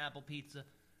pineapple pizza,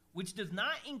 which does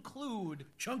not include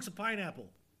chunks of pineapple.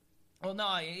 Oh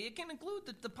no, it can include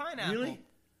the pineapple. Really?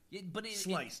 But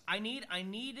Sliced. I need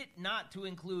it not to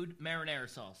include marinara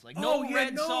sauce, like Oh, no yeah,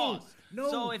 red no, sauce.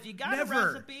 no, So if you got never.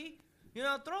 a recipe,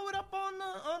 throw it up on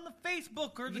the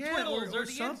Facebook or the Yeah, Twitters or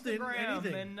the something, Instagram,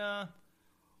 anything. and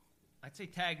I'd say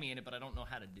tag me in it, but I don't know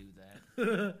how to do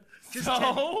that.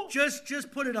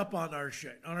 just put it up on our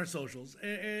shit, on our socials,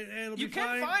 and it'll You be can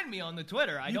fine. find me on the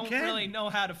Twitter. I You don't can. really know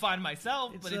how to find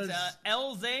myself, but it's says-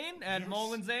 L Zane at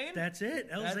Molin Zane. That's it.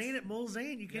 L That's- Zane at Mole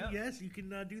Zane. You can Yeah. you can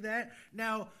do that.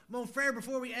 Now, Mo Fair,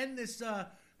 before we end this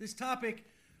this topic,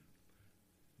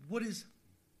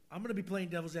 I'm gonna be playing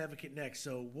Devil's Advocate next,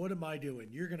 so what am I doing?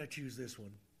 You're gonna choose this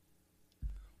one.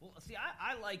 Well, see,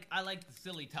 I like the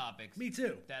silly topics. Me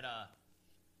too. That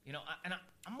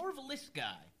I'm more of a list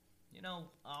guy.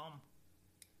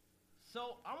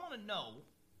 So I want to know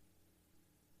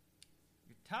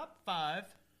your top 5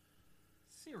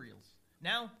 cereals.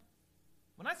 Now,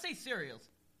 when I say cereals,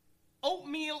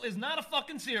 oatmeal is not a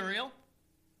fucking cereal.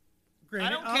 Great. I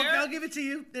don't care. I'll give it to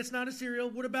you. That's not a cereal.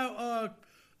 What about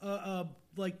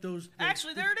like those?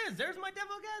 Actually, there it is. There's my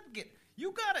devil advocate.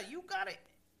 You gotta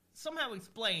somehow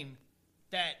explain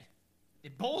that a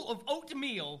bowl of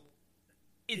oatmeal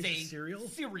is a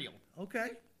cereal. Okay.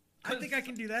 I think I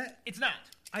can do that. It's not.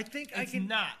 I think It's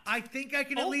not. I think I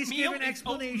can at least give Oatmeal an is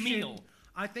explanation. oatmeal.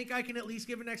 I think I can at least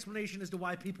give an explanation as to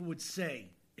why people would say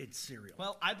it's cereal.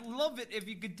 Well, I'd love it if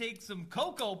you could take some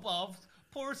Cocoa Puffs,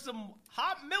 pour some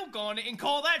hot milk on it, and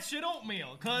call that shit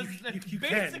oatmeal. Because you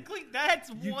basically that's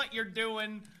what you're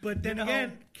doing. But then you know?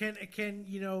 again, can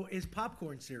is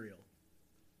popcorn cereal?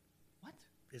 What?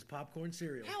 Is popcorn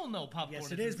cereal? Hell no, popcorn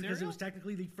Yes, it isn't is because it cereal. was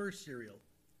technically the first cereal.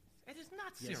 It is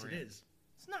not cereal. Yes, it is.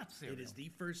 It's not cereal. It is the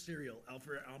first cereal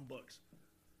on books.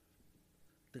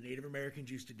 The Native Americans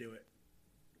used to do it.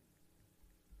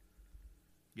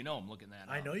 I'm looking that up.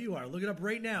 I know you are. Look it up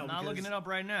right now. I'm not looking it up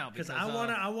right now because I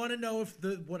want to know if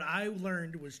what I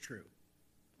learned was true.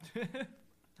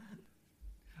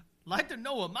 Like to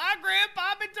know what my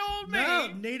grandpapa told me. No,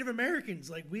 Native Americans.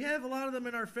 Like we have a lot of them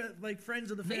in our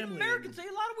friends of the family. Native Americans say a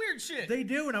lot of weird shit. They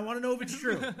do, and I want to know if it's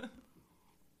true.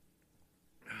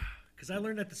 Because I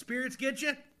learned that the spirits get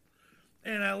you,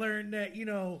 and I learned that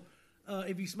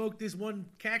if you smoke this one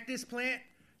cactus plant,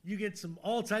 you get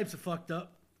all types of fucked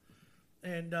up.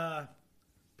 And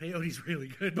peyote's really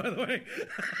good, by the way.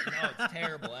 No, it's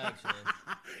terrible, actually.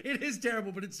 It is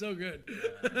terrible, but it's so good.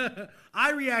 I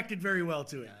reacted very well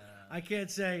to it. I can't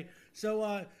say.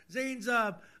 So Zane's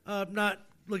not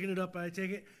looking it up, I take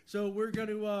it. So we're going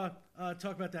to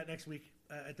talk about that next week.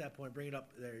 At that point, bring it up.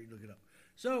 There, you look it up.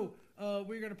 So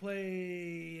we're going to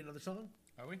play another song.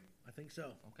 Are we? I think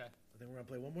so. Okay. I think we're going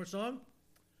to play one more song.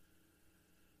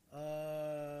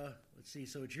 Let's see.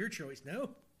 So it's your choice.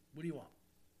 No? What do you want?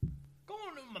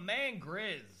 Going to my man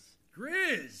Grizz.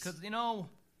 Grizz! Because,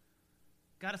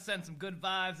 Gotta send some good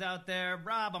vibes out there.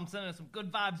 Rob, I'm sending some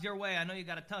good vibes your way. I know you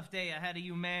got a tough day ahead of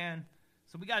you, man.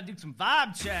 So we gotta do some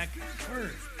vibe check.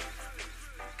 Sure.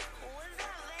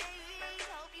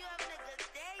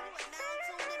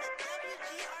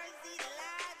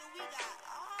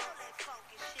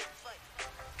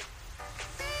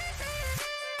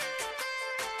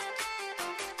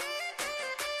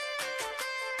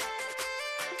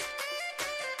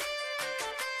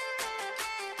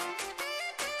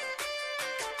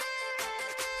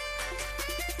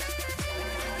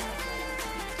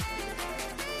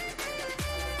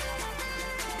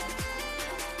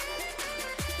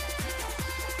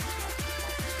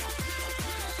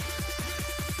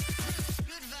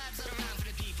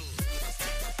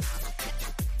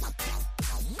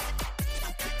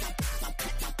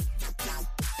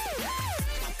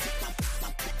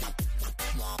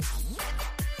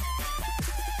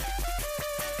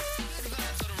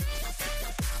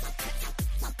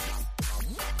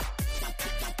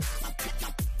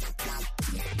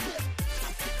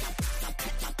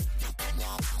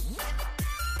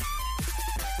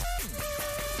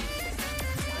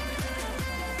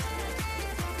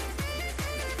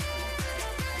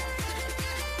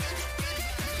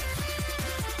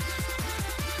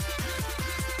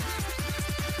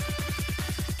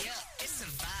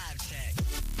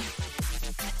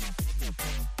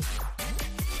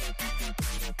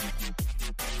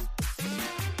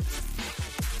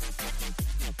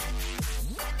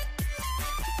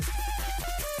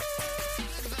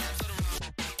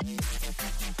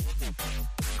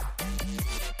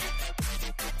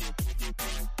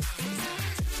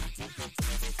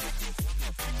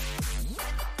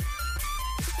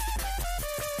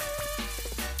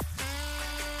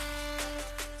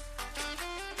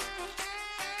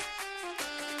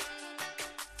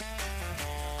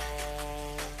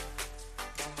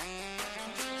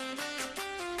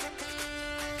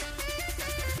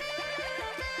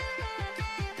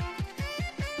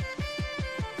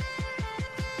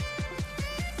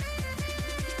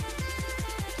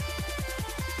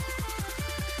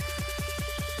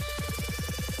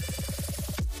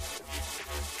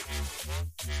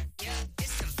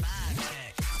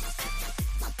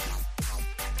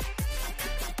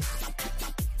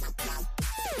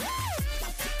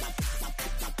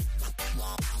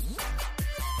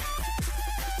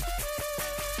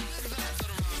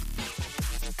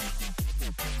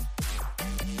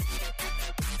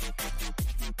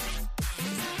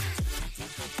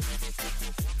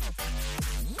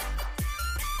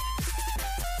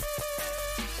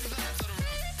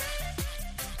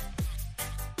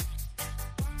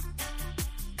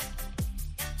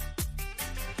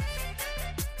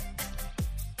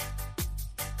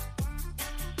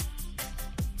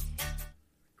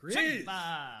 Chicken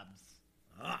Bobs.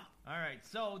 All right,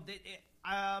 so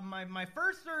my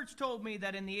first search told me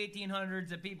that in the 1800s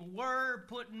that people were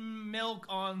putting milk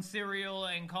on cereal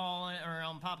and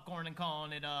on popcorn and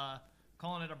calling it a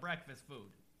breakfast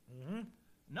food. Mm-hmm.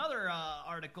 Another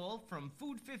article from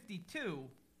Food 52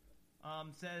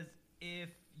 says if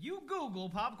you Google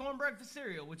popcorn breakfast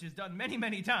cereal, which is done many,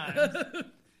 many times,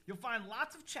 you'll find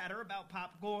lots of chatter about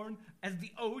popcorn as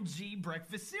the OG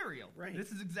breakfast cereal. Right.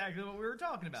 This is exactly what we were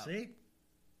talking about. See?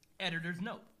 Editor's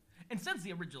note. And since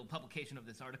the original publication of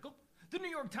this article, the New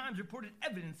York Times reported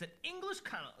evidence that English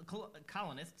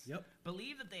colonists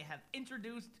believe that they have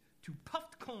introduced to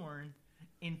puffed corn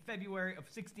in February of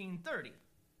 1630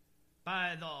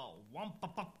 by the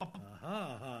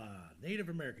Native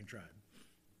American tribe.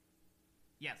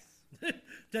 Yes.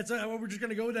 That's we're just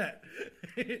going to go with that.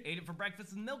 Ate it for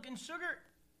breakfast with milk and sugar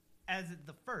as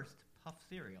the first puffed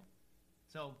cereal.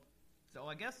 So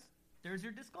I guess there's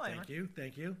your disclaimer.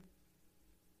 Thank you.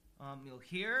 You'll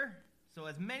hear, so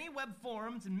as many web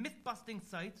forums and myth-busting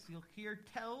sites, you'll hear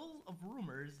tells of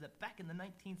rumors that back in the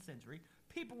 19th century,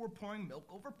 people were pouring milk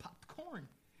over popped corn.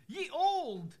 Ye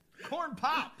old corn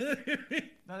pops.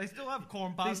 Now, they still have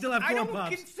corn pops. They still have corn pops. pops. I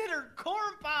don't consider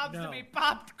corn pops to be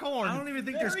popped corn. I don't even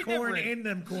think Very there's corn different. in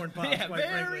them corn pops, Yeah, quite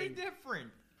very frankly.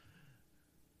 different.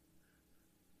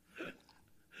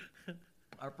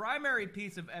 Our primary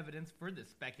piece of evidence for this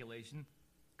speculation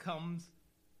comes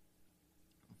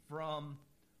from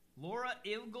Laura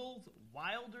Ilgle's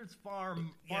Wilder's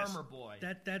Farmer Boy.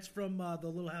 That's from the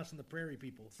Little House on the Prairie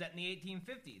people. Set in the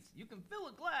 1850s. You can fill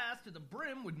a glass to the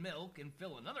brim with milk and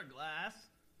fill another glass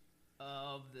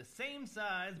of the same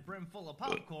size brim full of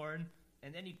popcorn,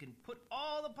 and then you can put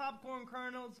all the popcorn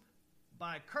kernels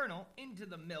by kernel into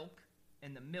the milk,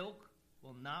 and the milk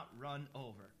will not run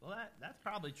over. Well, that's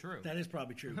probably true. That is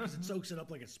probably true, because it soaks it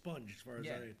up like a sponge as far as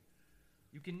Yeah.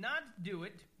 You cannot do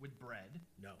it with bread.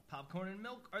 No. Popcorn and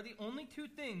milk are the only two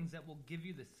things that will give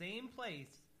you the same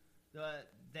place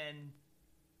then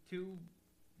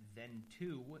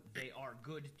they are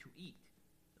good to eat.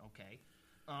 Okay.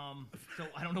 So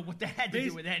I don't know what that had to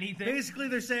do with anything. Basically,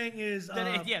 they're saying is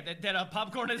that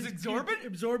popcorn is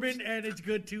absorbent, and it's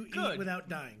good to eat without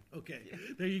dying. Okay,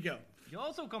 there you go. You'll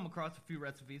also come across a few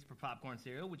recipes for popcorn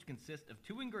cereal, which consist of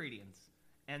 2 ingredients,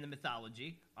 and the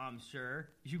mythology. I'm sure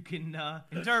you can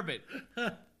interpret: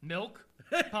 milk,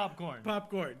 popcorn.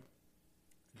 Popcorn.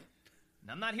 And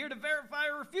I'm not here to verify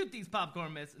or refute these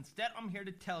popcorn myths. Instead, I'm here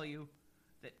to tell you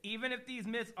that even if these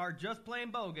myths are just plain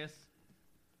bogus,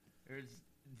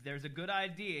 there's a good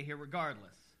idea here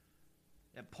regardless.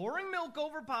 That pouring milk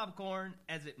over popcorn,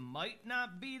 as it might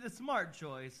not be the smart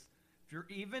choice, if you're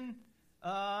even,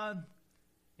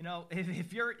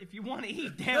 if you want to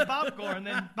eat damn popcorn,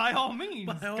 then by all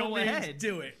means, go ahead.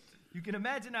 Do it. You can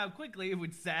imagine how quickly it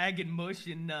would sag and mush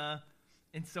and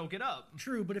soak it up.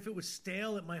 True, but if it was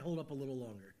stale, it might hold up a little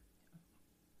longer.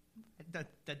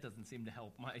 That doesn't seem to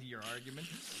help your argument.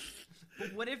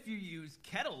 But what if you use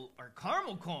kettle or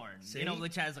caramel corn? See?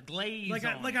 Which has a glaze like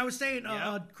on I was saying,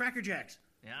 Cracker Jacks.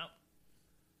 Yeah.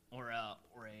 Or a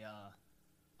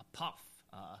puff,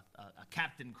 a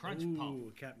Captain Crunch puff.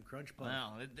 Ooh, Captain Crunch puff.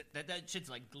 Wow, that shit's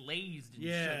like glazed in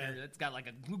Yeah. sugar. It's got like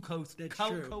a glucose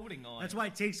coating on it. That's why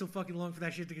it takes so fucking long for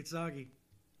that shit to get soggy.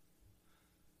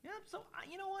 Yeah, so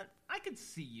you know what? I could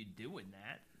see you doing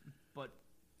that, but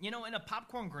in a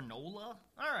popcorn granola, all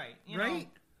right, right?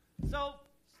 So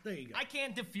there you go. I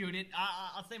can't defute it.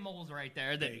 I'll say Mole's right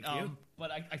there. Thank you. But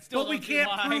I still. But we can't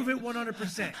prove it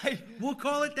 100%. We'll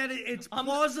call it that it's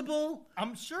plausible.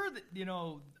 I'm sure that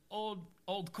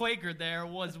old Quaker there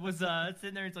was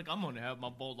sitting there. He's like, I'm gonna have my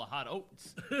bowl of hot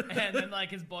oats, and then like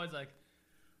his boy's like,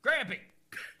 Grampy,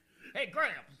 hey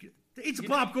Gramps. Eat some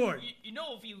popcorn.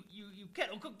 If you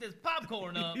kettle cook this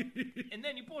popcorn up and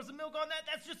then you pour some milk on that,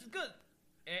 that's just as good.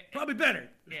 Probably better.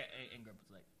 Yeah, and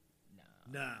Grandpa's like,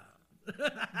 nah.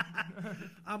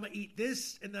 I'm going to eat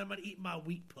this, and then I'm going to eat my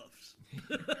wheat puffs.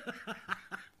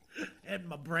 And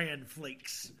my bran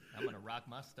flakes. I'm going to rock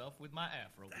my stuff with my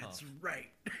Afro puff. That's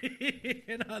right.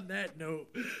 And on that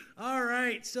note, all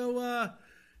right, so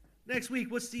next week,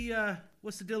 what's the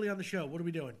dilly on the show? What are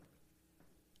we doing?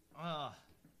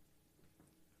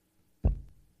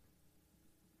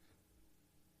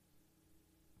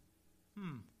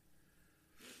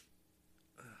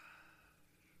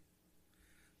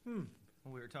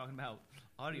 We were talking about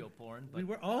audio porn, but we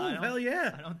were. Oh hell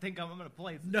yeah! I don't think I'm going to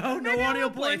play. No play audio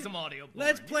porn. Some audio porn.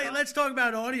 Let's play. Let's talk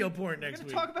about audio porn next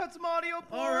week. Talk about some audio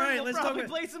porn. All right, let's probably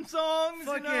play some songs.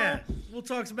 Fuck yeah! We'll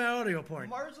talk some about audio porn.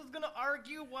 Marshall's going to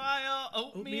argue why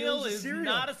oatmeal is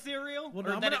not a cereal. Well,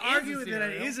 no, I'm going to argue that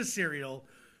it is a cereal.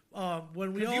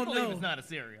 When we all you believe know it's not a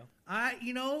cereal.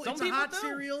 It's a hot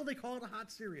cereal. They call it a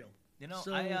hot cereal.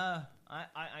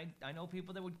 I know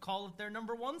people that would call it their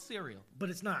number one cereal, but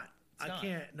it's not. I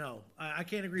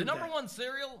can't agree with that. The number one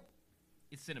cereal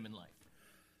is Cinnamon Life.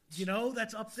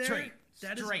 That's up there.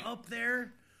 That is up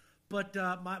there. But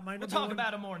my number we'll talk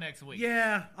about it more next week.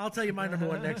 Yeah, I'll tell you my number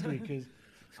one next week because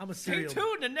I'm a cereal. Stay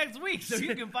tuned to next week so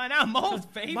you can find out Mo's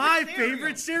favorite my cereal.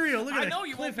 favorite cereal. Look at that. I know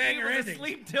you won't be able to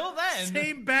sleep till then.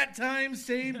 Same bat time,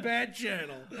 same bat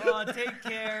channel. Take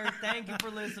care. Thank you for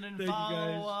listening.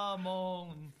 Follow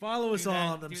Mo. Follow us all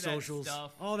on them socials.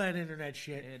 All that internet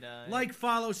shit. Like,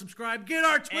 follow, subscribe. Get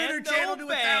our Twitter channel to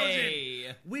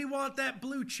 1,000. We want that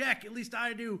blue check. At least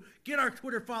I do. Get our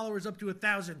Twitter followers up to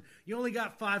 1,000. You only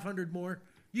got 500 more.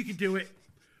 You can do it.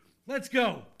 Let's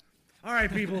go. All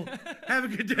right, people. Have a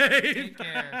good day. Take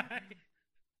care.